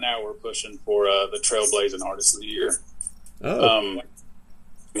 and right now we're pushing for the Trailblazing Artist of the Year. Oh.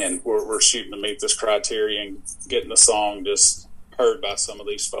 And we're shooting to meet this criteria and getting the song just heard by some of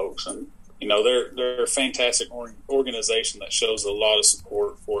these folks. And you know, they're a fantastic organization that shows a lot of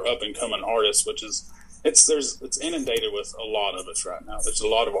support for up and coming artists, which is it's inundated with a lot of us right now. There's a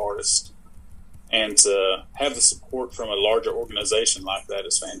lot of artists, and to have the support from a larger organization like that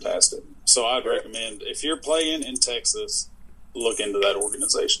is fantastic. So I'd recommend, if you're playing in Texas, look into that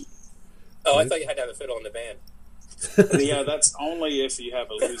organization. Oh, I thought you had to have a fiddle in the band. Yeah, that's only if you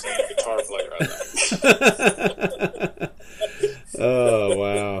have a losing guitar player, I think. Oh,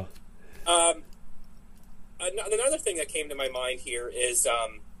 wow. Another thing that came to my mind here is,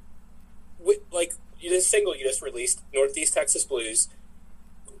 like this single you just released, Northeast Texas Blues.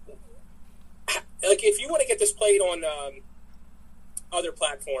 Like, if you want to get this played on other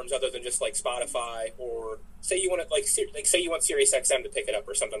platforms other than just like Spotify, or say you want to say you want Sirius XM to pick it up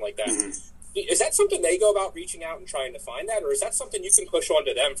or something like that. Mm-hmm. Is that something they go about reaching out and trying to find that, or is that something you can push on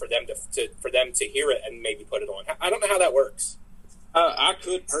to them for them to hear it and maybe put it on? I don't know how that works. I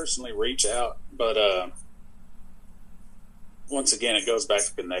could personally reach out, but once again, it goes back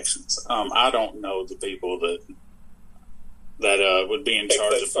to connections. I don't know the people that would be in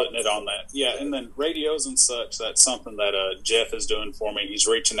charge of putting it on that. Yeah, and then radios and such, that's something that Jeff is doing for me. He's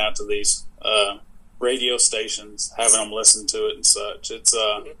reaching out to these radio stations, having them listen to it and such.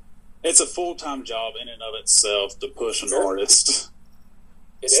 It's a full-time job in and of itself to push an artist.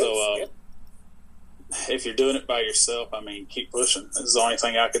 If you're doing it by yourself, I mean, keep pushing. That's the only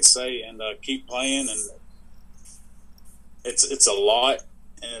thing I could say, and keep playing. And it's a lot,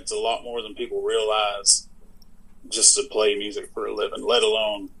 and it's a lot more than people realize just to play music for a living, let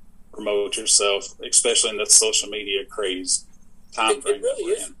alone promote yourself, especially in the social media craze time frame.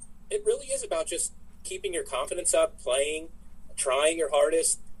 It really is about just keeping your confidence up, playing, trying your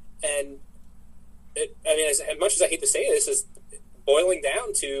hardest. And as much as I hate to say this, is boiling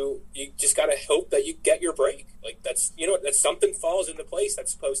down to you just got to hope that you get your break. Like that something falls into place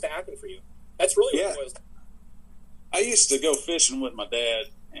that's supposed to happen for you. That's really what it was. I used to go fishing with my dad,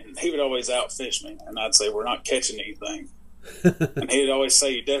 and he would always outfish me, and I'd say, "We're not catching anything." And he'd always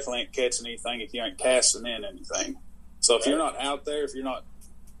say, "You definitely ain't catching anything if you ain't casting in anything." So if you're not out there, if you're not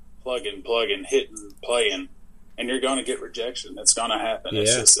plugging, hitting, playing, and you're going to get rejection. It's going to happen. Yeah.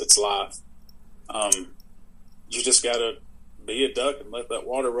 It's life. You just got to be a duck and let that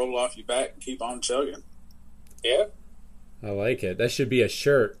water roll off your back and keep on chugging. Yeah. I like it. That should be a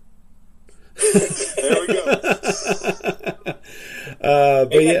shirt. There we go. But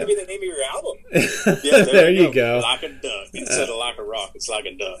Maybe that yeah, could be the name of your album. Yeah, there you go. Like a duck instead of like a rock. It's like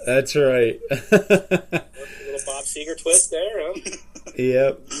a duck. That's right. A little Bob Seger twist there, huh?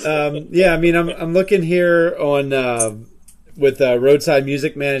 Yep. Yeah, I mean, I'm looking here on with Roadside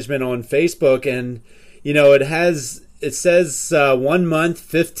Music Management on Facebook, and it says 1 month,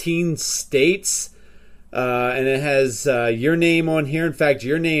 15 states, and it has your name on here. In fact,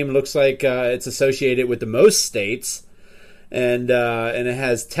 your name looks like it's associated with the most states, and it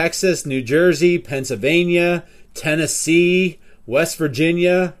has Texas, New Jersey, Pennsylvania, Tennessee, West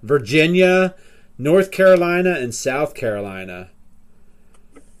Virginia, North Carolina, and South Carolina.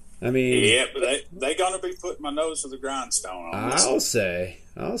 I mean, yeah, but they gonna be putting my nose to the grindstone on this. I'll say.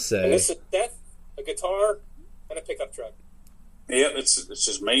 And this is Seth, a guitar, and a pickup truck. Yep, it's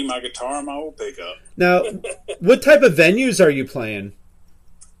just me, my guitar, and my old pickup. Now, what type of venues are you playing?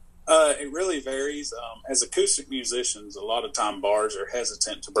 It really varies. As acoustic musicians, a lot of time bars are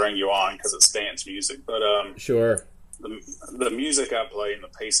hesitant to bring you on because it's dance music. But Sure. the music I play and the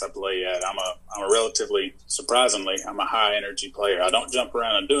pace I play at, I'm a relatively, surprisingly, I'm a high energy player. I don't jump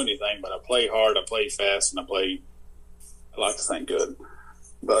around and do anything, but I play hard, I play fast, and I like to think good.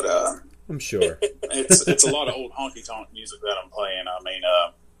 But I'm sure. it's a lot of old honky tonk music that I'm playing. I mean,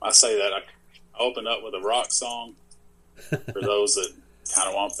 I say that I open up with a rock song for those that kind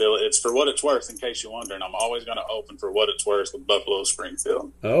of want to feel it. It's For What It's Worth, in case you're wondering. I'm always going to open For What It's Worth with Buffalo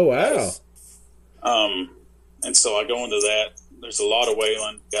Springfield. Oh, wow. And so I go into that. There's a lot of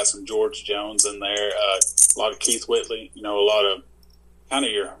Waylon, got some George Jones in there, a lot of Keith Whitley, a lot of kind of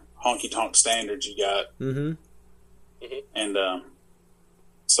your honky tonk standards you got. Mm-hmm. And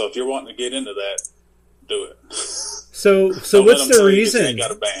so if you're wanting to get into that, do it. So Don't let what's them the tell you 'cause you reason? ain't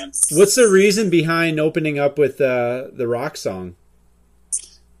got a band. What's the reason behind opening up with the rock song?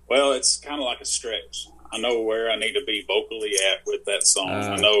 Well, it's kind of like a stretch. I know where I need to be vocally at with that song.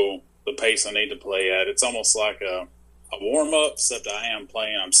 Ah. I know the pace I need to play at. It's almost like a warm-up, except I am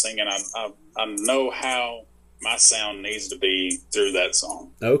playing, I'm singing. I know how my sound needs to be through that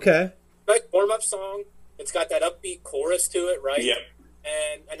song. Okay. Right, warm-up song. It's got that upbeat chorus to it, right? Yep.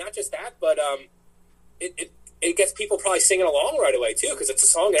 And not just that, but it gets people probably singing along right away, too, because it's a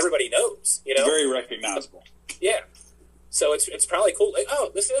song everybody knows, Very recognizable. Yeah. So it's probably cool. Like,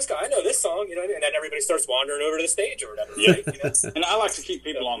 oh, listen to this guy. I know this song, and then everybody starts wandering over to the stage or whatever. Yeah. Right? And I like to keep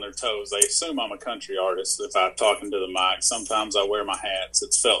people on their toes. They assume I'm a country artist if I'm talking to the mic. Sometimes I wear my hats.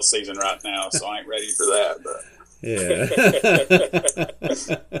 It's felt season right now, so I ain't ready for that. But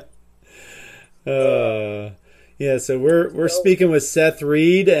Yeah. Yeah, so we're speaking with Seth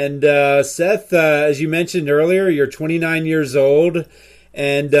Reed, and Seth, as you mentioned earlier, you're 29 years old,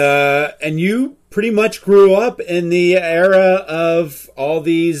 and you pretty much grew up in the era of all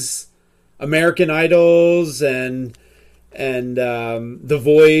these American Idols and The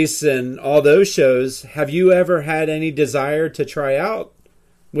Voice and all those shows. Have you ever had any desire to try out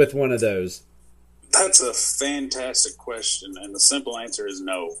with one of those? that's a fantastic question, and the simple answer is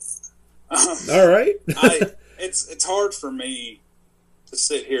no. All right. It's hard for me to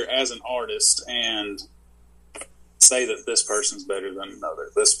sit here as an artist and say that this person's better than another.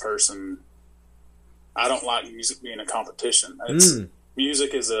 This person, I don't like music being a competition.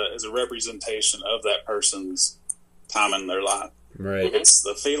 Music is a representation of that person's time in their life. Right. It's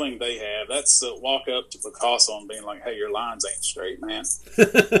the feeling they have. That's the walk up to Picasso and being like, "Hey, your lines ain't straight, man."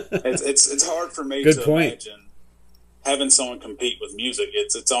 It's hard for me Good to point. imagine having someone compete with music.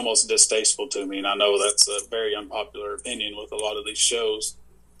 It's almost distasteful to me, and I know that's a very unpopular opinion with a lot of these shows.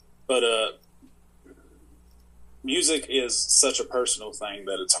 But music is such a personal thing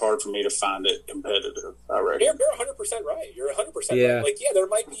that it's hard for me to find it competitive, I reckon. You're 100% right. You're 100% Yeah. right. Like, yeah, there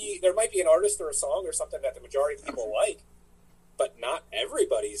might be an artist or a song or something that the majority of people like, but not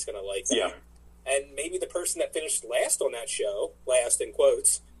everybody's going to like that. Yeah. And maybe the person that finished last on that show, last in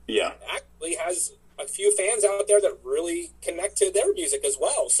quotes, Yeah. actually has a few fans out there that really connect to their music as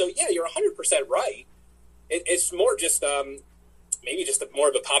well. So, yeah, you're 100% right. It's more just maybe just more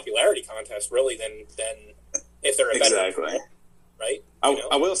of a popularity contest, really, than if they're a better Exactly. performer, right?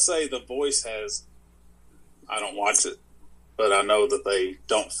 I will say The Voice has, I don't watch it, but I know that they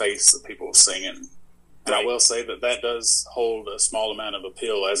don't face the people singing. And I will say that does hold a small amount of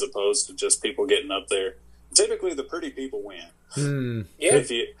appeal as opposed to just people getting up there. Typically, the pretty people win. Yeah.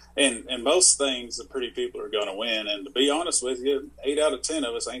 If you and most things, the pretty people are going to win. And to be honest with you, 8 out of 10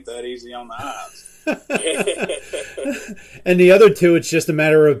 of us ain't that easy on the eyes. And the other two, it's just a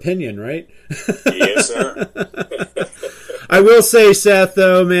matter of opinion, right? Yes, sir. I will say, Seth,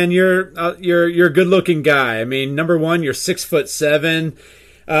 though, man, you're a good-looking guy. I mean, number one, you're 6'7".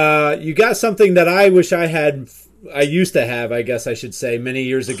 You got something that I wish I had. I used to have, I guess I should say, many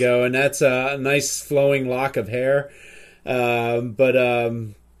years ago, and that's a nice flowing lock of hair.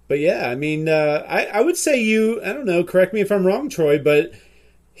 But yeah, I mean, I would say you. I don't know. Correct me if I'm wrong, Troy, but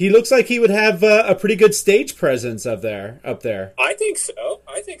he looks like he would have a pretty good stage presence up there. I think so.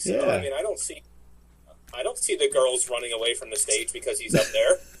 Yeah. I mean, I don't see the girls running away from the stage because he's up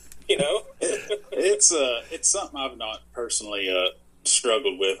there. You know, It's something I've not personally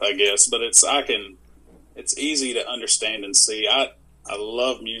struggled with, I guess, but it's easy to understand and see. I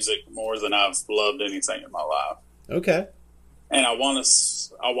love music more than I've loved anything in my life. Okay. And I want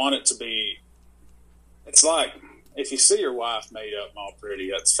it to be. It's like if you see your wife made up and all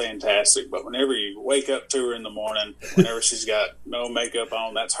pretty, that's fantastic. But whenever you wake up to her in the morning, whenever she's got no makeup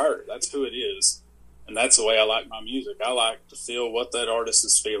on, that's her. That's who it is. And that's the way I like my music. I like to feel what that artist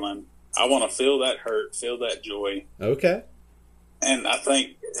is feeling. I want to feel that hurt, feel that joy. Okay. And I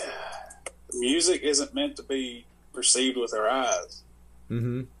think music isn't meant to be perceived with our eyes.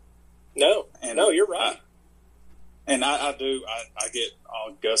 Mm-hmm. no, you're right. I get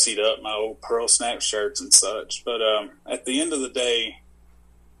all gussied up, my old Pearl Snap shirts and such. But at the end of the day,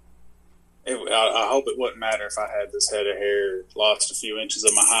 I hope it wouldn't matter if I had this head of hair, lost a few inches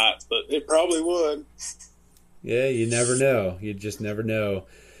of my height, but it probably would. Yeah, you never know. You just never know.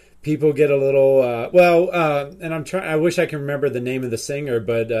 People get a little and I wish I can remember the name of the singer,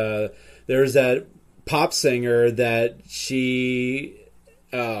 but there's that pop singer that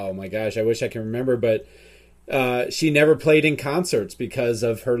oh my gosh, I wish I can remember, but she never played in concerts because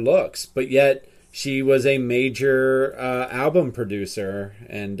of her looks, but yet she was a major album producer,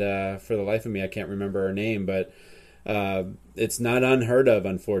 and for the life of me, I can't remember her name, but it's not unheard of,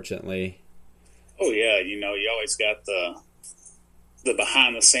 unfortunately. Oh yeah, you always got the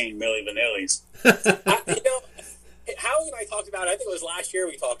behind the scene Milli Vanillis. Howie and I talked about it. I think it was last year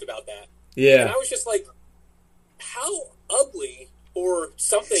we talked about that. Yeah. And I was just like, how ugly or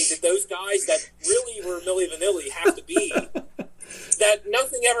something did those guys that really were Milli Vanilli have to be that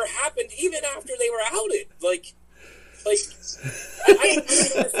nothing ever happened even after they were outed? Like I don't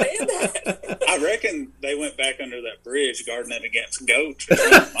really understand that. I reckon they went back under that bridge guarding it against goats. Or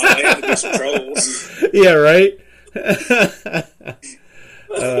something. Oh, they had to be some trolls. Yeah, right?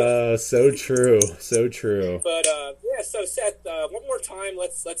 So true. But yeah, so Seth, one more time,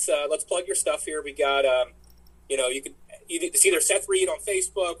 let's plug your stuff here. We got you could it's either Seth Reed on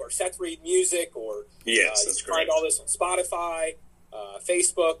Facebook or Seth Reed Music, or yes, that's you can find correct. all this on Spotify,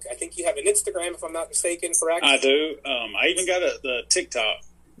 Facebook. I think you have an Instagram, if I'm not mistaken, correct? I do. I even got the TikTok.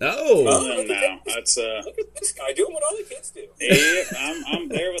 Oh, Now that's look at this guy doing what all the kids do. yeah, I'm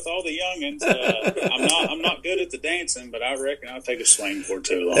there with all the youngins. I'm not good at the dancing, but I reckon I'll take a swing for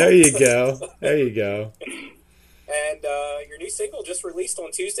too long. there you go. And your new single just released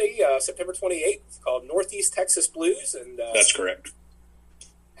on Tuesday, September 28th, called Northeast Texas Blues. And That's correct.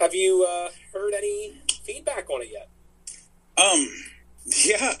 Have you heard any feedback on it yet?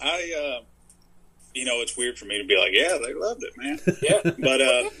 Yeah, it's weird for me to be like, yeah, they loved it, man. Yeah, But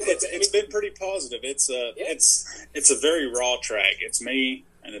it's been pretty positive. It's a very raw track. It's me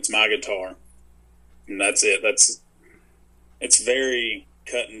and it's my guitar, and that's it. It's very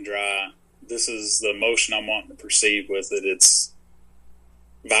cut and dry. This is the emotion I'm wanting to perceive with it. It's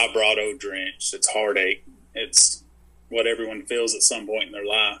vibrato drenched. It's heartache. It's what everyone feels at some point in their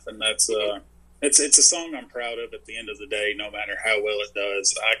life, and that's it's a song I'm proud of. At the end of the day, no matter how well it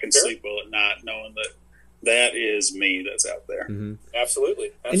does, I can sleep well at night knowing that is me that's out there. Mm-hmm.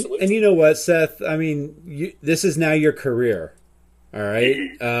 Absolutely. And you know what, Seth? I mean, this is now your career, all right?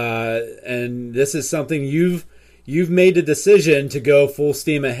 And this is something you've made a decision to go full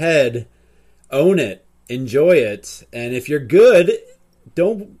steam ahead. Own it, enjoy it, and if you're good,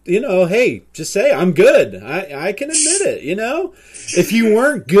 don't hey, just say I'm good. I can admit it. If you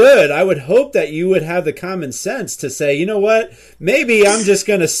weren't good, I would hope that you would have the common sense to say, you know what, maybe I'm just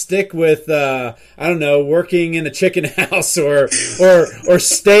gonna stick with working in a chicken house or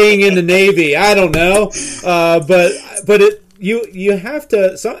staying in the Navy. I don't know, but you have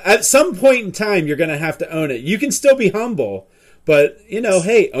to at some point in time you're gonna have to own it. You can still be humble. But,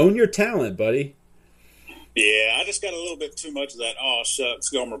 hey, own your talent, buddy. Yeah, I just got a little bit too much of that, oh, shucks,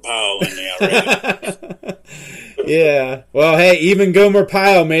 Gomer Pyle in me already. Yeah. Well, hey, even Gomer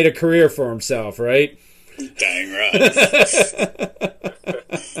Pyle made a career for himself, right? Dang right.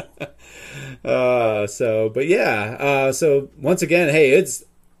 So once again, hey,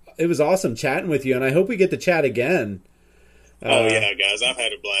 it was awesome chatting with you, and I hope we get to chat again. Yeah, guys, I've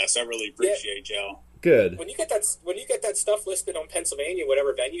had a blast. I really appreciate y'all. Good. When you get that stuff listed on Pennsylvania,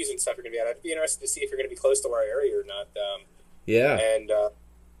 whatever venues and stuff you're going to be at, I'd be interested to see if you're going to be close to our area or not. Yeah. And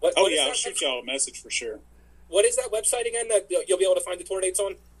I'll shoot y'all a message for sure. What is that website again that you'll be able to find the tour dates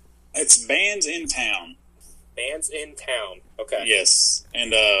on? It's Bands in Town. Bands in Town. Okay. Yes,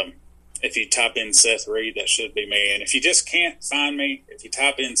 and if you type in Seth Reed, that should be me. And if you just can't find me, if you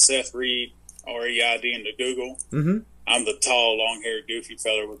type in Seth Reed, REID, into Google, I'm the tall, long-haired, goofy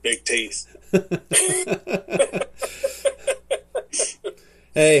fella with big teeth.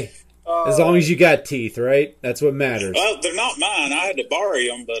 Hey, as long as you got teeth, right? That's what matters. Well, they're not mine. I had to borrow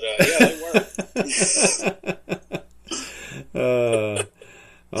them, but yeah, they work.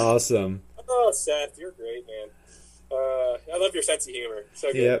 Awesome. Oh, Seth, you're great, man. I love your sense of humor.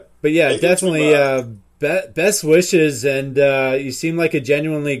 So good. Yeah, but yeah, definitely best wishes, and you seem like a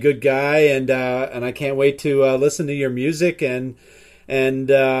genuinely good guy, and I can't wait to listen to your music, and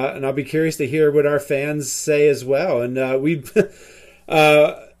I'll be curious to hear what our fans say as well. And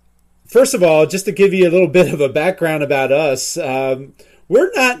first of all, just to give you a little bit of a background about us,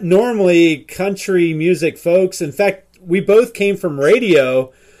 we're not normally country music folks. In fact, we both came from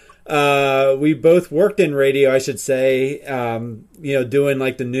radio. We both worked in radio, I should say, doing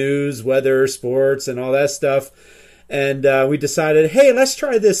like the news, weather, sports, and all that stuff. And we decided, hey, let's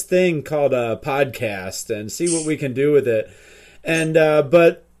try this thing called a podcast and see what we can do with it. And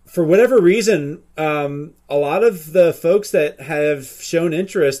but for whatever reason, a lot of the folks that have shown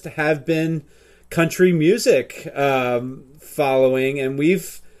interest have been country music following, and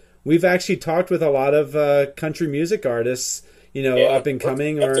we've actually talked with a lot of country music artists. Up and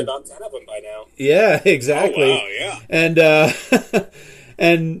coming, or about 10 of them by now. Yeah, exactly. Oh, wow, yeah.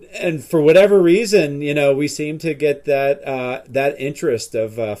 And for whatever reason, we seem to get that interest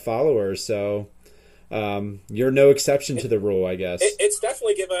of followers. So you're no exception to the rule, I guess. It's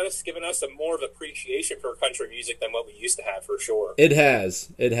definitely given us a more of appreciation for country music than what we used to have, for sure. It has.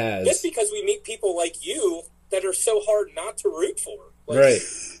 Just because we meet people like you that are so hard not to root for, right?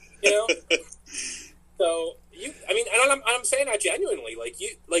 So. And I'm saying that genuinely. Like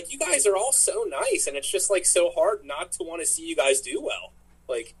you guys are all so nice, and it's just like so hard not to want to see you guys do well.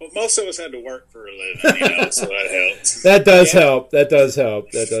 Like, well, most of us had to work for a living, so that helps. That does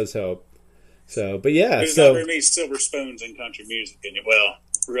help. So, but yeah, there's not very many silver spoons in country music,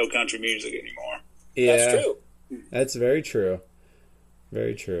 real country music anymore. Yeah, that's true. That's very true.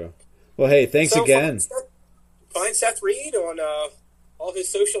 Very true. Well, hey, thanks again. Find Seth Reed on all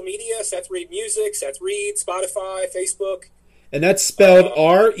his social media, Seth Reed Music, Seth Reed, Spotify, Facebook. And that's spelled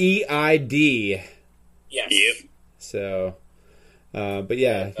REID. Yes. Yep. So, but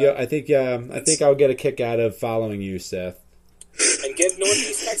yeah, I think I'll get a kick out of following you, Seth. And give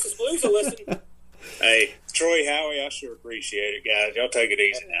Northeast Texas Blues a listen. Hey, Troy, Howie, I sure appreciate it, guys. Y'all take it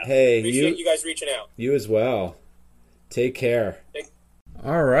easy now. Hey, appreciate you guys reaching out. You as well. Take care.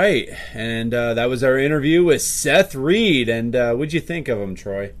 All right, and that was our interview with Seth Reed. And what'd you think of him,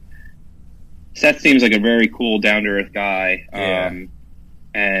 Troy? Seth seems like a very cool, down-to-earth guy. Yeah.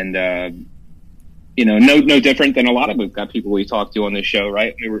 No different than a lot of people we talked to on this show,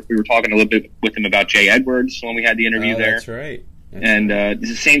 right? We were talking a little bit with him about Jay Edwards when we had the interview there. That's right. It's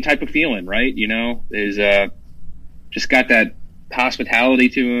the same type of feeling, right? Is just got that hospitality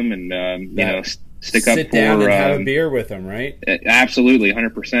to him, and stick up for. Sit down and have a beer with him, right? Absolutely,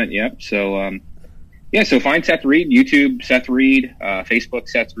 100%. Yep. So, so find Seth Reed, YouTube Seth Reed, Facebook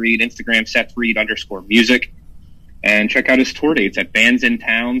Seth Reed, Instagram Seth Reed _music, and check out his tour dates at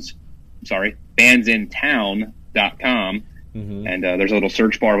bandsintown.com. Mm-hmm. And there's a little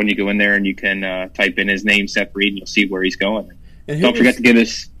search bar when you go in there, and you can type in his name, Seth Reed, and you'll see where he's going. And don't forget to give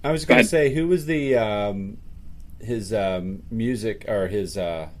us. I was going to say, who was the his music or his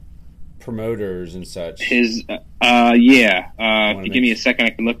promoters and such? His if you give me a second, I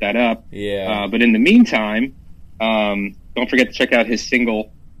can look that up. Yeah. But in the meantime, don't forget to check out his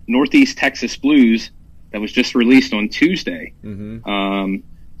single Northeast Texas Blues that was just released on Tuesday. Mm-hmm.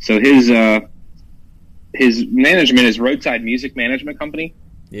 So his management is Roadside Music Management Company.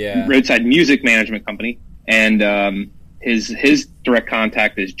 Yeah. Roadside Music Management Company. And his direct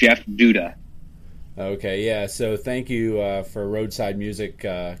contact is Jeff Duda. Okay, yeah. So thank you for Roadside Music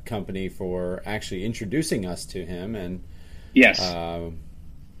Company for actually introducing us to him, and yes,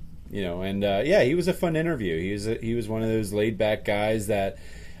 he was a fun interview. He was one of those laid back guys that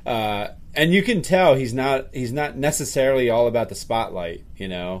And you can tell he's not necessarily all about the spotlight, you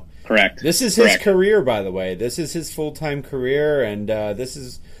know. Correct. This is his career, by the way. This is his full-time career, and this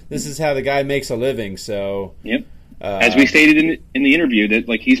is how the guy makes a living. So, yep. As we stated in the interview, that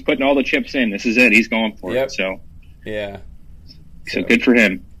like he's putting all the chips in. This is it. He's going for it. So, yeah. So good for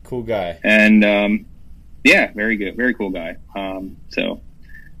him. Cool guy. And yeah, very good, very cool guy. So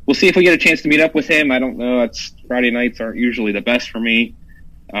we'll see if we get a chance to meet up with him. I don't know. It's Friday nights aren't usually the best for me,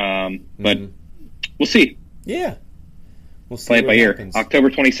 but we'll see. Yeah. We'll see play it by ear. Happens.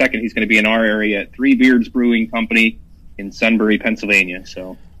 October 22nd, he's going to be in our area at Three Beards Brewing Company in Sunbury, Pennsylvania.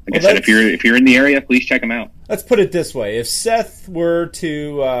 So, like I said, if you're in the area, please check him out. Let's put it this way: if Seth were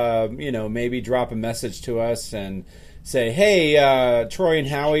to, maybe drop a message to us and say, "Hey, Troy and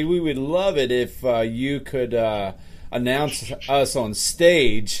Howie, we would love it if you could announce us on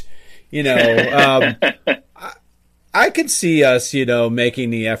stage," I could see us, making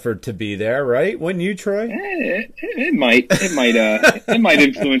the effort to be there, right? Wouldn't you, Troy? It might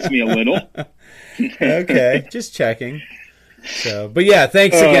influence me a little. Okay, just checking. So, but yeah,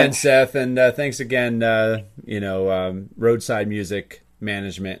 thanks again, Seth, and thanks again, Roadside Music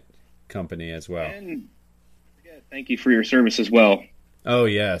Management Company as well. And thank you for your service as well. Oh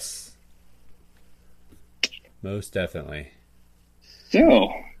yes, most definitely.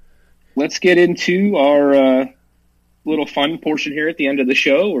 So, let's get into our little fun portion here at the end of the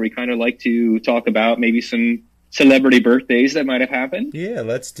show where we kind of like to talk about maybe some celebrity birthdays that might have happened. Yeah,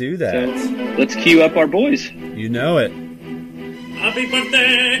 let's do that. So let's cue up our boys. You know it. Happy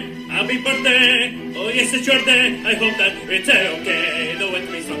birthday, oh yes it's your day, I hope that it's okay, though it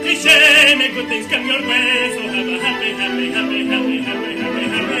may sound cliche, may good things come your way, so have a happy day.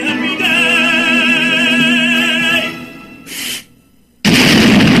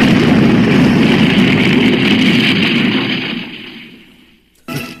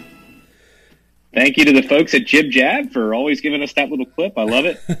 Thank you to the folks at Jib Jab for always giving us that little clip. I love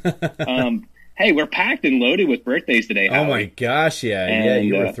it. Hey, we're packed and loaded with birthdays today, Howie. Oh my gosh, yeah. And, yeah,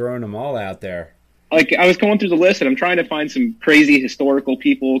 you were throwing them all out there. Like, I was going through the list, and I'm trying to find some crazy historical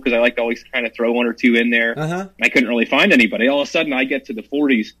people, because I like to always kind of throw one or two in there. I couldn't really find anybody. All of a sudden, I get to the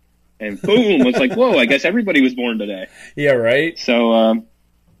 40s, and boom, it's like, whoa, I guess everybody was born today. Yeah, right? So,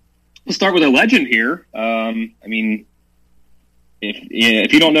 we'll start with a legend here.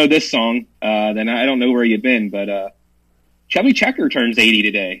 If you don't know this song, then I don't know where you've been, but Chubby Checker turns 80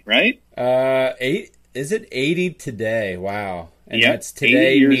 today, right? Is it 80 today? Wow. And yep, that's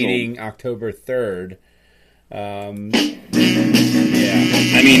today, meaning old. October 3rd. Yeah.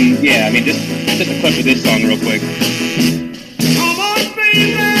 Just a clip of this song real quick. Come on,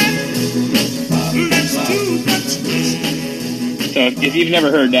 baby, let's do that. So if you've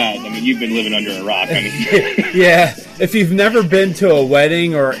never heard that, I mean, you've been living under a rock. I mean, yeah. If you've never been to a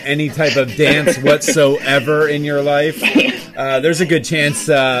wedding or any type of dance whatsoever in your life, there's a good chance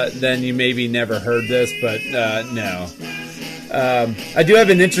then you maybe never heard this, but no. I do have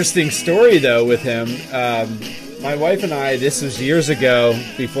an interesting story, though, with him. My wife and I, this was years ago,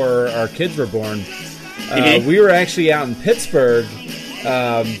 before our kids were born, we were actually out in Pittsburgh.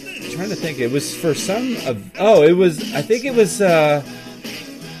 I'm trying to think. It was for I think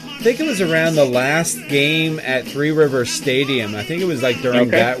it was around the last game at Three Rivers Stadium. I think it was like during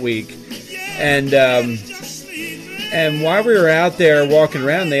that week. And while we were out there walking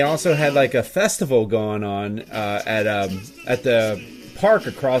around, they also had like a festival going on at the park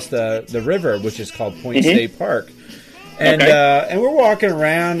across the river, which is called Point State Park. And and we're walking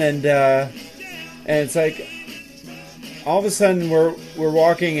around, and it's like all of a sudden we're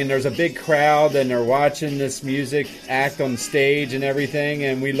walking, and there's a big crowd, and they're watching this music act on stage and everything,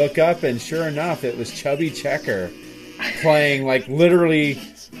 and we look up, and sure enough, it was Chubby Checker playing like literally,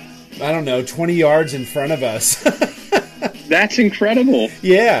 I don't know, 20 yards in front of us. That's incredible.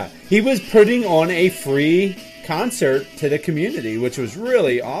 Yeah, he was putting on a free concert to the community, which was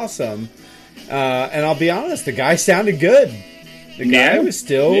really awesome. And I'll be honest, the guy sounded good. The guy was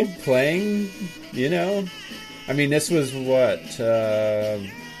still playing, I mean, this was what?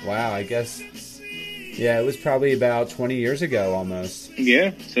 I guess. Yeah, it was probably about 20 years ago almost.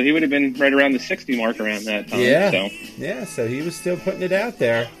 Yeah, so he would have been right around the 60 mark around that time. Yeah, so he was still putting it out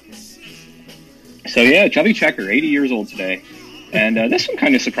there. So yeah, Chubby Checker, 80 years old today. And this one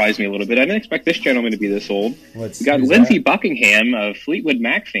kind of surprised me a little bit. I didn't expect this gentleman to be this old. We got Lindsey Buckingham of Fleetwood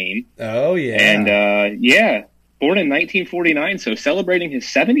Mac fame. Oh, yeah. And born in 1949, so celebrating his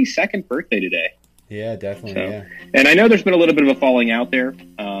 72nd birthday today. Yeah, definitely, And I know there's been a little bit of a falling out there.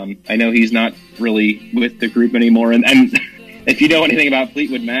 I know he's not really with the group anymore. And if you know anything about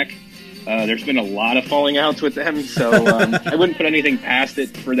Fleetwood Mac, There's been a lot of falling outs with them, so I wouldn't put anything past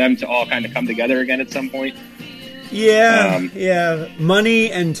it for them to all kind of come together again at some point. Yeah.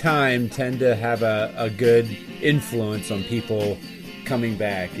 Money and time tend to have a good influence on people coming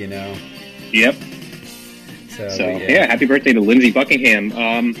back, you know? Yep. So yeah, happy birthday to Lindsey Buckingham.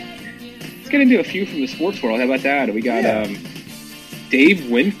 Let's get into a few from the sports world. How about that? We got Dave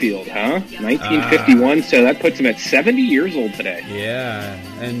Winfield, 1951. So that puts him at 70 years old today. Yeah,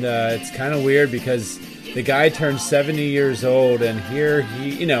 and it's kind of weird because the guy turned 70 years old, and here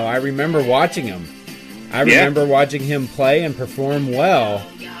I remember watching him. I remember watching him play and perform well.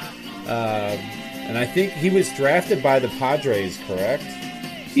 And I think he was drafted by the Padres, correct?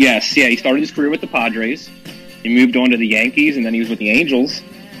 Yes, yeah. He started his career with the Padres. He moved on to the Yankees, and then he was with the Angels.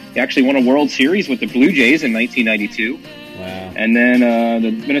 He actually won a World Series with the Blue Jays in 1992. Wow. And then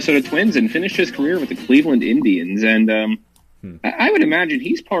the Minnesota Twins, and finished his career with the Cleveland Indians. And I would imagine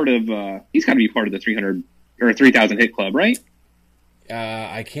he's got to be part of the 300 or 3,000 hit club, right?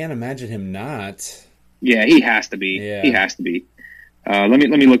 I can't imagine him not. Yeah, he has to be. Yeah. He has to be. Let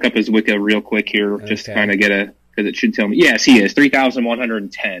me look up his Wiki real quick here, just to kind of get because it should tell me. Yes, he is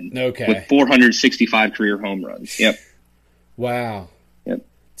 3,110. Okay. With 465 career home runs. Yep. Wow. Yep.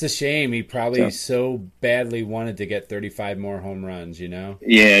 It's a shame. He probably so badly wanted to get 35 more home runs, you know?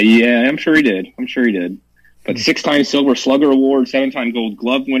 Yeah, I'm sure he did. But 6-time Silver Slugger Award, 7-time Gold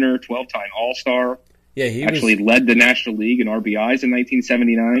Glove winner, 12-time All-Star. Yeah, he actually led the National League in RBIs in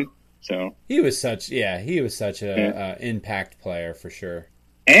 1979. So he was such a impact player for sure.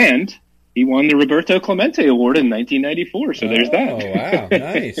 And he won the Roberto Clemente Award in 1994. So there's that. Oh wow,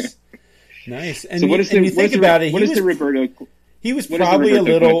 nice. And so what is the Roberto? He was probably a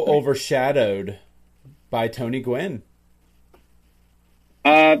little overshadowed by Tony Gwynn.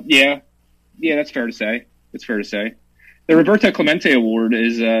 Yeah, that's fair to say. The Roberto Clemente Award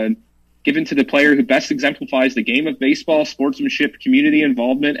is given to the player who best exemplifies the game of baseball, sportsmanship, community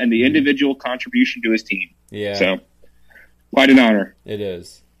involvement, and the individual contribution to his team. Yeah. So, quite an honor. It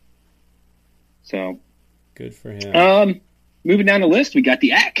is. So, good for him. Moving down the list, we got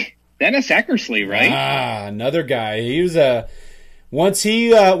the Eck, Dennis Eckersley, right? Another guy. He was once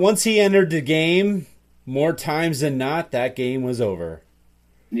he entered the game, more times than not, that game was over.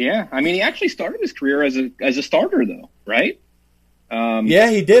 Yeah, I mean, he actually started his career as a starter, though, right? Yeah,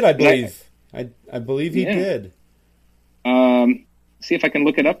 he did, I believe. I believe he did. See if I can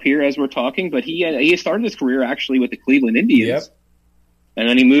look it up here as we're talking. But he started his career actually with the Cleveland Indians. Yep. And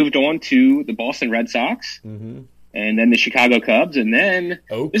then he moved on to the Boston Red Sox. Mm-hmm. And then the Chicago Cubs. And then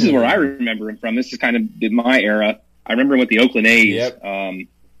this is where I remember him from. This is kind of my era. I remember him with the Oakland A's. Yep.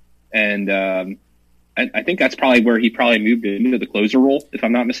 I think that's probably where he probably moved into the closer role, if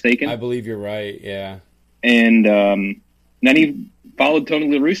I'm not mistaken. I believe you're right, yeah. And then he followed Tony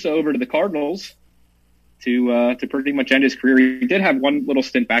La Russa over to the Cardinals to pretty much end his career. He did have one little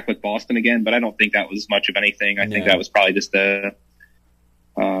stint back with Boston again, but I don't think that was much of anything. I think that was probably just let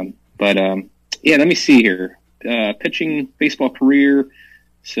me see here. Pitching baseball career.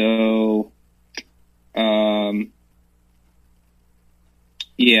 So, I'm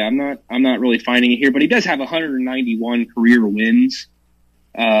not really finding it here, but he does have 191 career wins.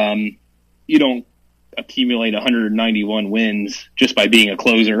 You don't accumulate 191 wins just by being a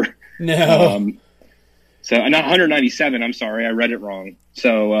closer. No. So not 197. I'm sorry, I read it wrong.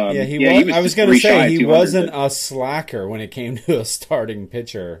 So he was. I was going to say he wasn't a slacker when it came to a starting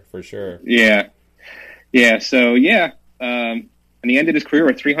pitcher for sure. Yeah. So and he ended his career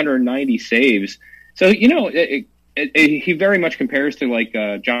with 390 saves. So he very much compares to like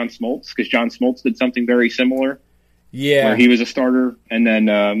John Smoltz, because John Smoltz did something very similar. Yeah, where he was a starter and then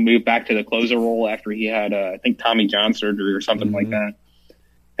moved back to the closer role after he had I think Tommy John surgery or something like that.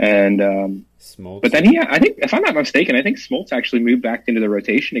 And Smoltz. But then I think, if I'm not mistaken, I think Smoltz actually moved back into the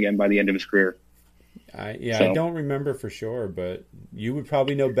rotation again by the end of his career. I don't remember for sure, but you would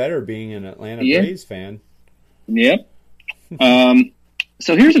probably know better being an Atlanta Braves fan. Yep.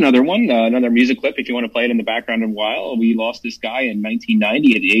 So here's another one, another music clip. If you want to play it in the background in a while, we lost this guy in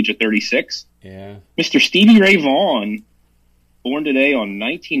 1990 at the age of 36. Yeah. Mr. Stevie Ray Vaughan, born today on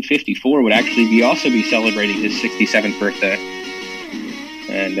 1954, would actually also be celebrating his 67th birthday.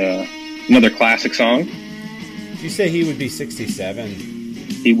 And another classic song. Did you say he would be 67?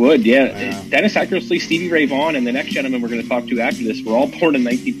 He would, yeah. Wow. Dennis Eckersley, Stevie Ray Vaughan, and the next gentleman we're going to talk to after this were all born in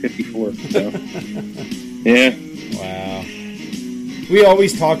 1954. So, yeah. Wow. We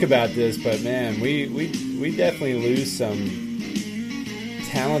always talk about this, but man, we definitely lose some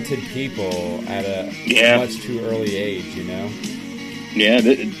talented people at a much too early age, you know?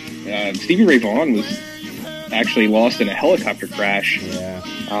 Yeah, Stevie Ray Vaughan was actually lost in a helicopter crash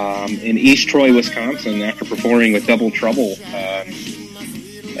Yeah. in East Troy, Wisconsin, after performing with Double Trouble. Wow.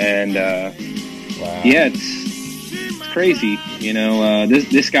 Yeah, it's crazy. You know,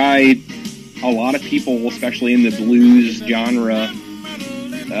 this guy, a lot of people, especially in the blues genre,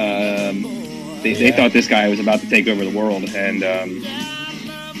 they thought this guy was about to take over the world, and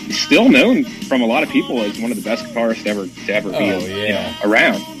he's still known from a lot of people as one of the best guitarists to ever be you know,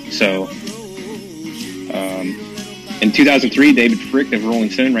 around. So, in 2003, David Fricke of Rolling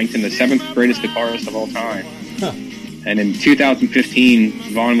Stone ranked him the 7th greatest guitarist of all time. Huh. And in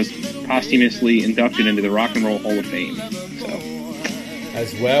 2015, Vaughn was posthumously inducted into the Rock and Roll Hall of Fame. So,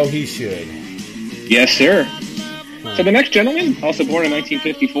 As well he should. yes, sir. So the next gentleman, also born in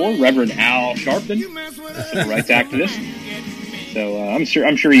 1954, Reverend Al Sharpton, civil rights activist. So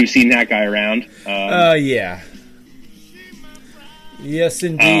I'm sure you've seen that guy around. Yeah. Yes,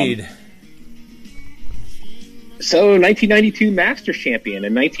 indeed. So 1992 Masters champion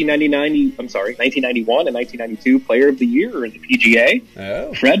and 1991 and 1992 Player of the Year in the PGA.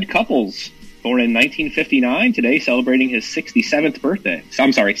 Oh. Fred Couples, born in 1959, today celebrating his 67th birthday.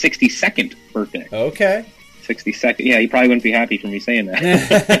 I'm sorry, 62nd birthday. Okay. 62nd. Yeah, he probably wouldn't be happy for me saying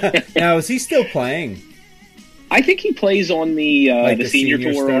that. Now, is he still playing? I think he plays on the the senior senior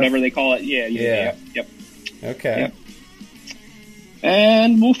tour stuff? or whatever they call it. Yeah. Yep. Okay. Yep.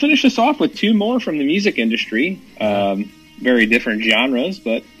 And we'll finish this off with two more from the music industry. Very different genres,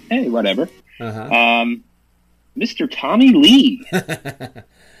 but hey, whatever. Uh-huh. Mr. Tommy Lee,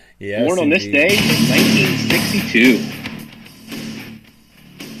 Yes, born on this indeed. day in 1962.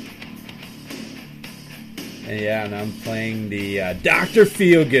 Yeah, and I'm playing the Dr.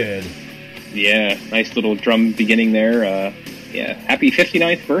 Feelgood. Yeah, nice little drum beginning there. Yeah, happy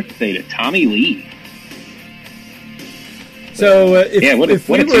 59th birthday to Tommy Lee. So, if Yeah, what a we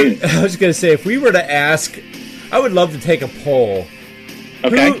were, tune. I was going to say, if we were to ask, I would love to take a poll.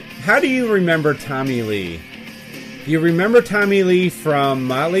 Okay. How do you remember Tommy Lee? Do you remember Tommy Lee from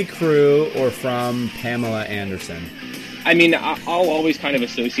Motley Crue or from Pamela Anderson? I mean, I'll always kind of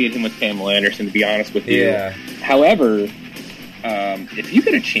associate him with Pamela Anderson, to be honest with you. Yeah. However, if you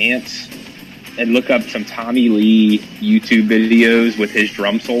get a chance and look up some Tommy Lee YouTube videos with his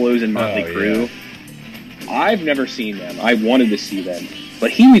drum solos in Motley Crue, I've never seen them. I wanted to see them. But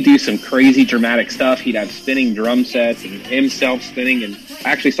he would do some crazy dramatic stuff. He'd have spinning drum sets and himself spinning. And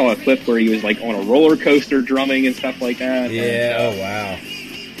I actually saw a clip where he was like on a roller coaster drumming and stuff like that. Yeah, oh wow.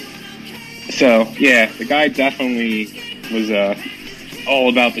 So, yeah, the guy definitely was all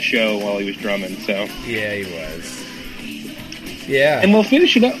about the show while he was drumming. So, Yeah, he was. Yeah. and we'll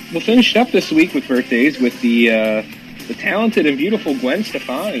finish it up. We'll finish it up this week with birthdays with the talented and beautiful Gwen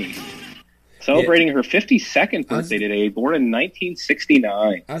Stefani, celebrating her 52nd birthday today. Born in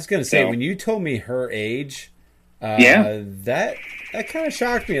 1969. I was going to say, So- when you told me her age, Yeah. that kind of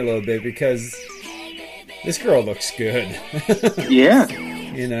shocked me a little bit because this girl looks good. Yeah,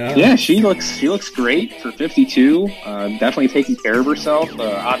 You know? yeah, she looks great for 52. Definitely taking care of herself.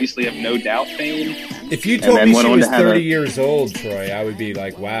 Obviously, of No Doubt fame. If you And told then me went she on was to have 30 a- years old, Troy, I would be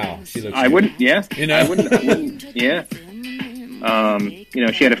like, wow, she looks I good. wouldn't. Yeah, You know? I wouldn't. Yeah. You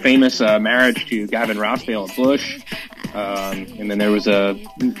know, she had a famous marriage to Gavin Rossdale of Bush. And then there was a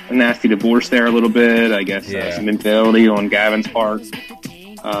nasty divorce there a little bit. I guess Yeah. some infidelity on Gavin's part.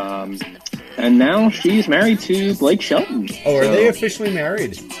 And now she's married to Blake Shelton. Oh, are So- they officially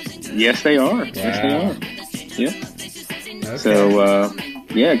married? Yes, they are. Yes, they Wow. are. Yeah. Okay. So,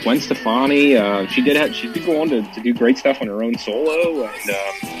 yeah, Gwen Stefani, she did go on to do great stuff on her own solo,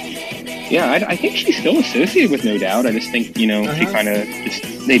 and yeah, I think she's still associated with No Doubt. I just think, you know, she Uh-huh. kind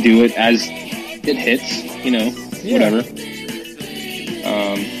of they do it as it hits, you know, Yeah. whatever.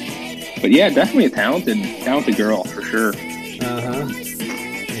 But yeah, definitely a talented girl for sure. Uh-huh.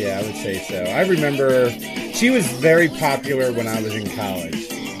 Yeah, I would say so. I remember she was very popular when I was in college.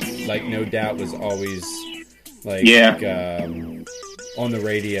 Like, No Doubt was always, like, on the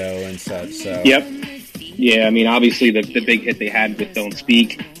radio and such, so. Yep. Yeah, I mean, obviously the big hit they had with Don't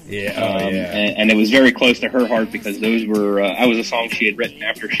Speak. Yeah, And it was very close to her heart because those were that was a song she had written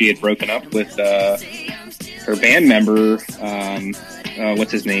after she had broken up with her band member.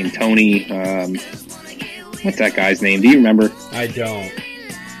 What's his name? Tony. What's that guy's name? Do you remember? I don't.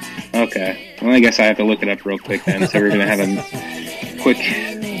 Okay. Well, I guess I have to look it up real quick then. So we're gonna have a quick.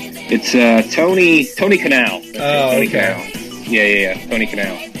 It's Tony Canal. Oh, Tony okay. Canal. Yeah. Tony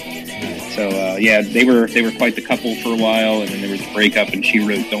Canal. So yeah, they were quite the couple for a while, and then there was a breakup, and she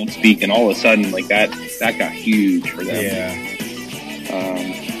wrote "Don't Speak," and all of a sudden, like that got huge for them. Yeah.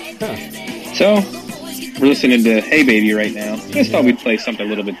 So we're listening to "Hey Baby" right now. I just thought we'd play something a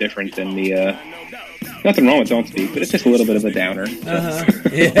little bit different than the Nothing wrong with Don't Speak, but it's just a little bit of a downer.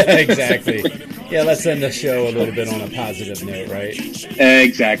 Yeah, exactly. Yeah, let's end the show a little bit on a positive note, right?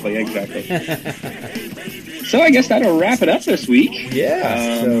 Exactly. So I guess that'll wrap it up this week.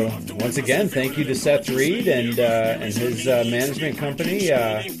 Yeah. So once again, thank you to Seth Reed and his management company.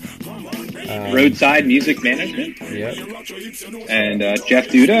 Roadside Music Management. Yep. And Jeff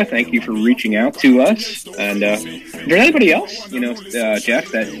Duda, thank you for reaching out to us. And if there's anybody else,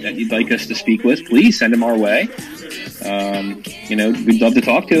 Jeff, that you'd like us to speak with, please send them our way. We'd love to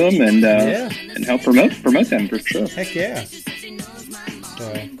talk to them and help promote them for sure. Heck yeah.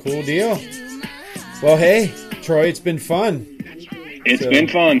 So, cool deal. Well, hey, Troy, it's been fun. It's been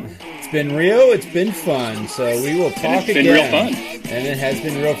fun. It's been real. It's been fun. So we will talk again. It's been real fun. And it has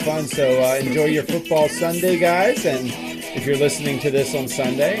been real fun. So enjoy your football Sunday, guys. And if you're listening to this on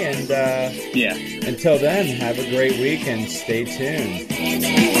Sunday, and until then, have a great week and stay tuned. Can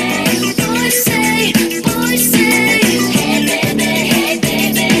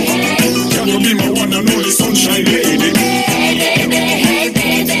you be my one and only sunshine lady?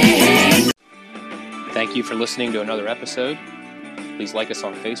 Thank you for listening to another episode. Please like us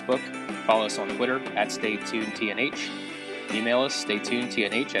on Facebook, follow us on Twitter @StayTunedTNH, email us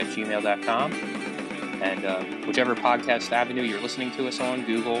staytunedtnh@gmail.com, and whichever podcast avenue you're listening to us on,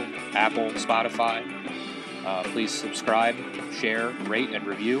 Google, Apple, Spotify, please subscribe, share, rate, and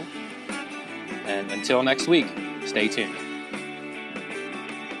review. And until next week, stay tuned.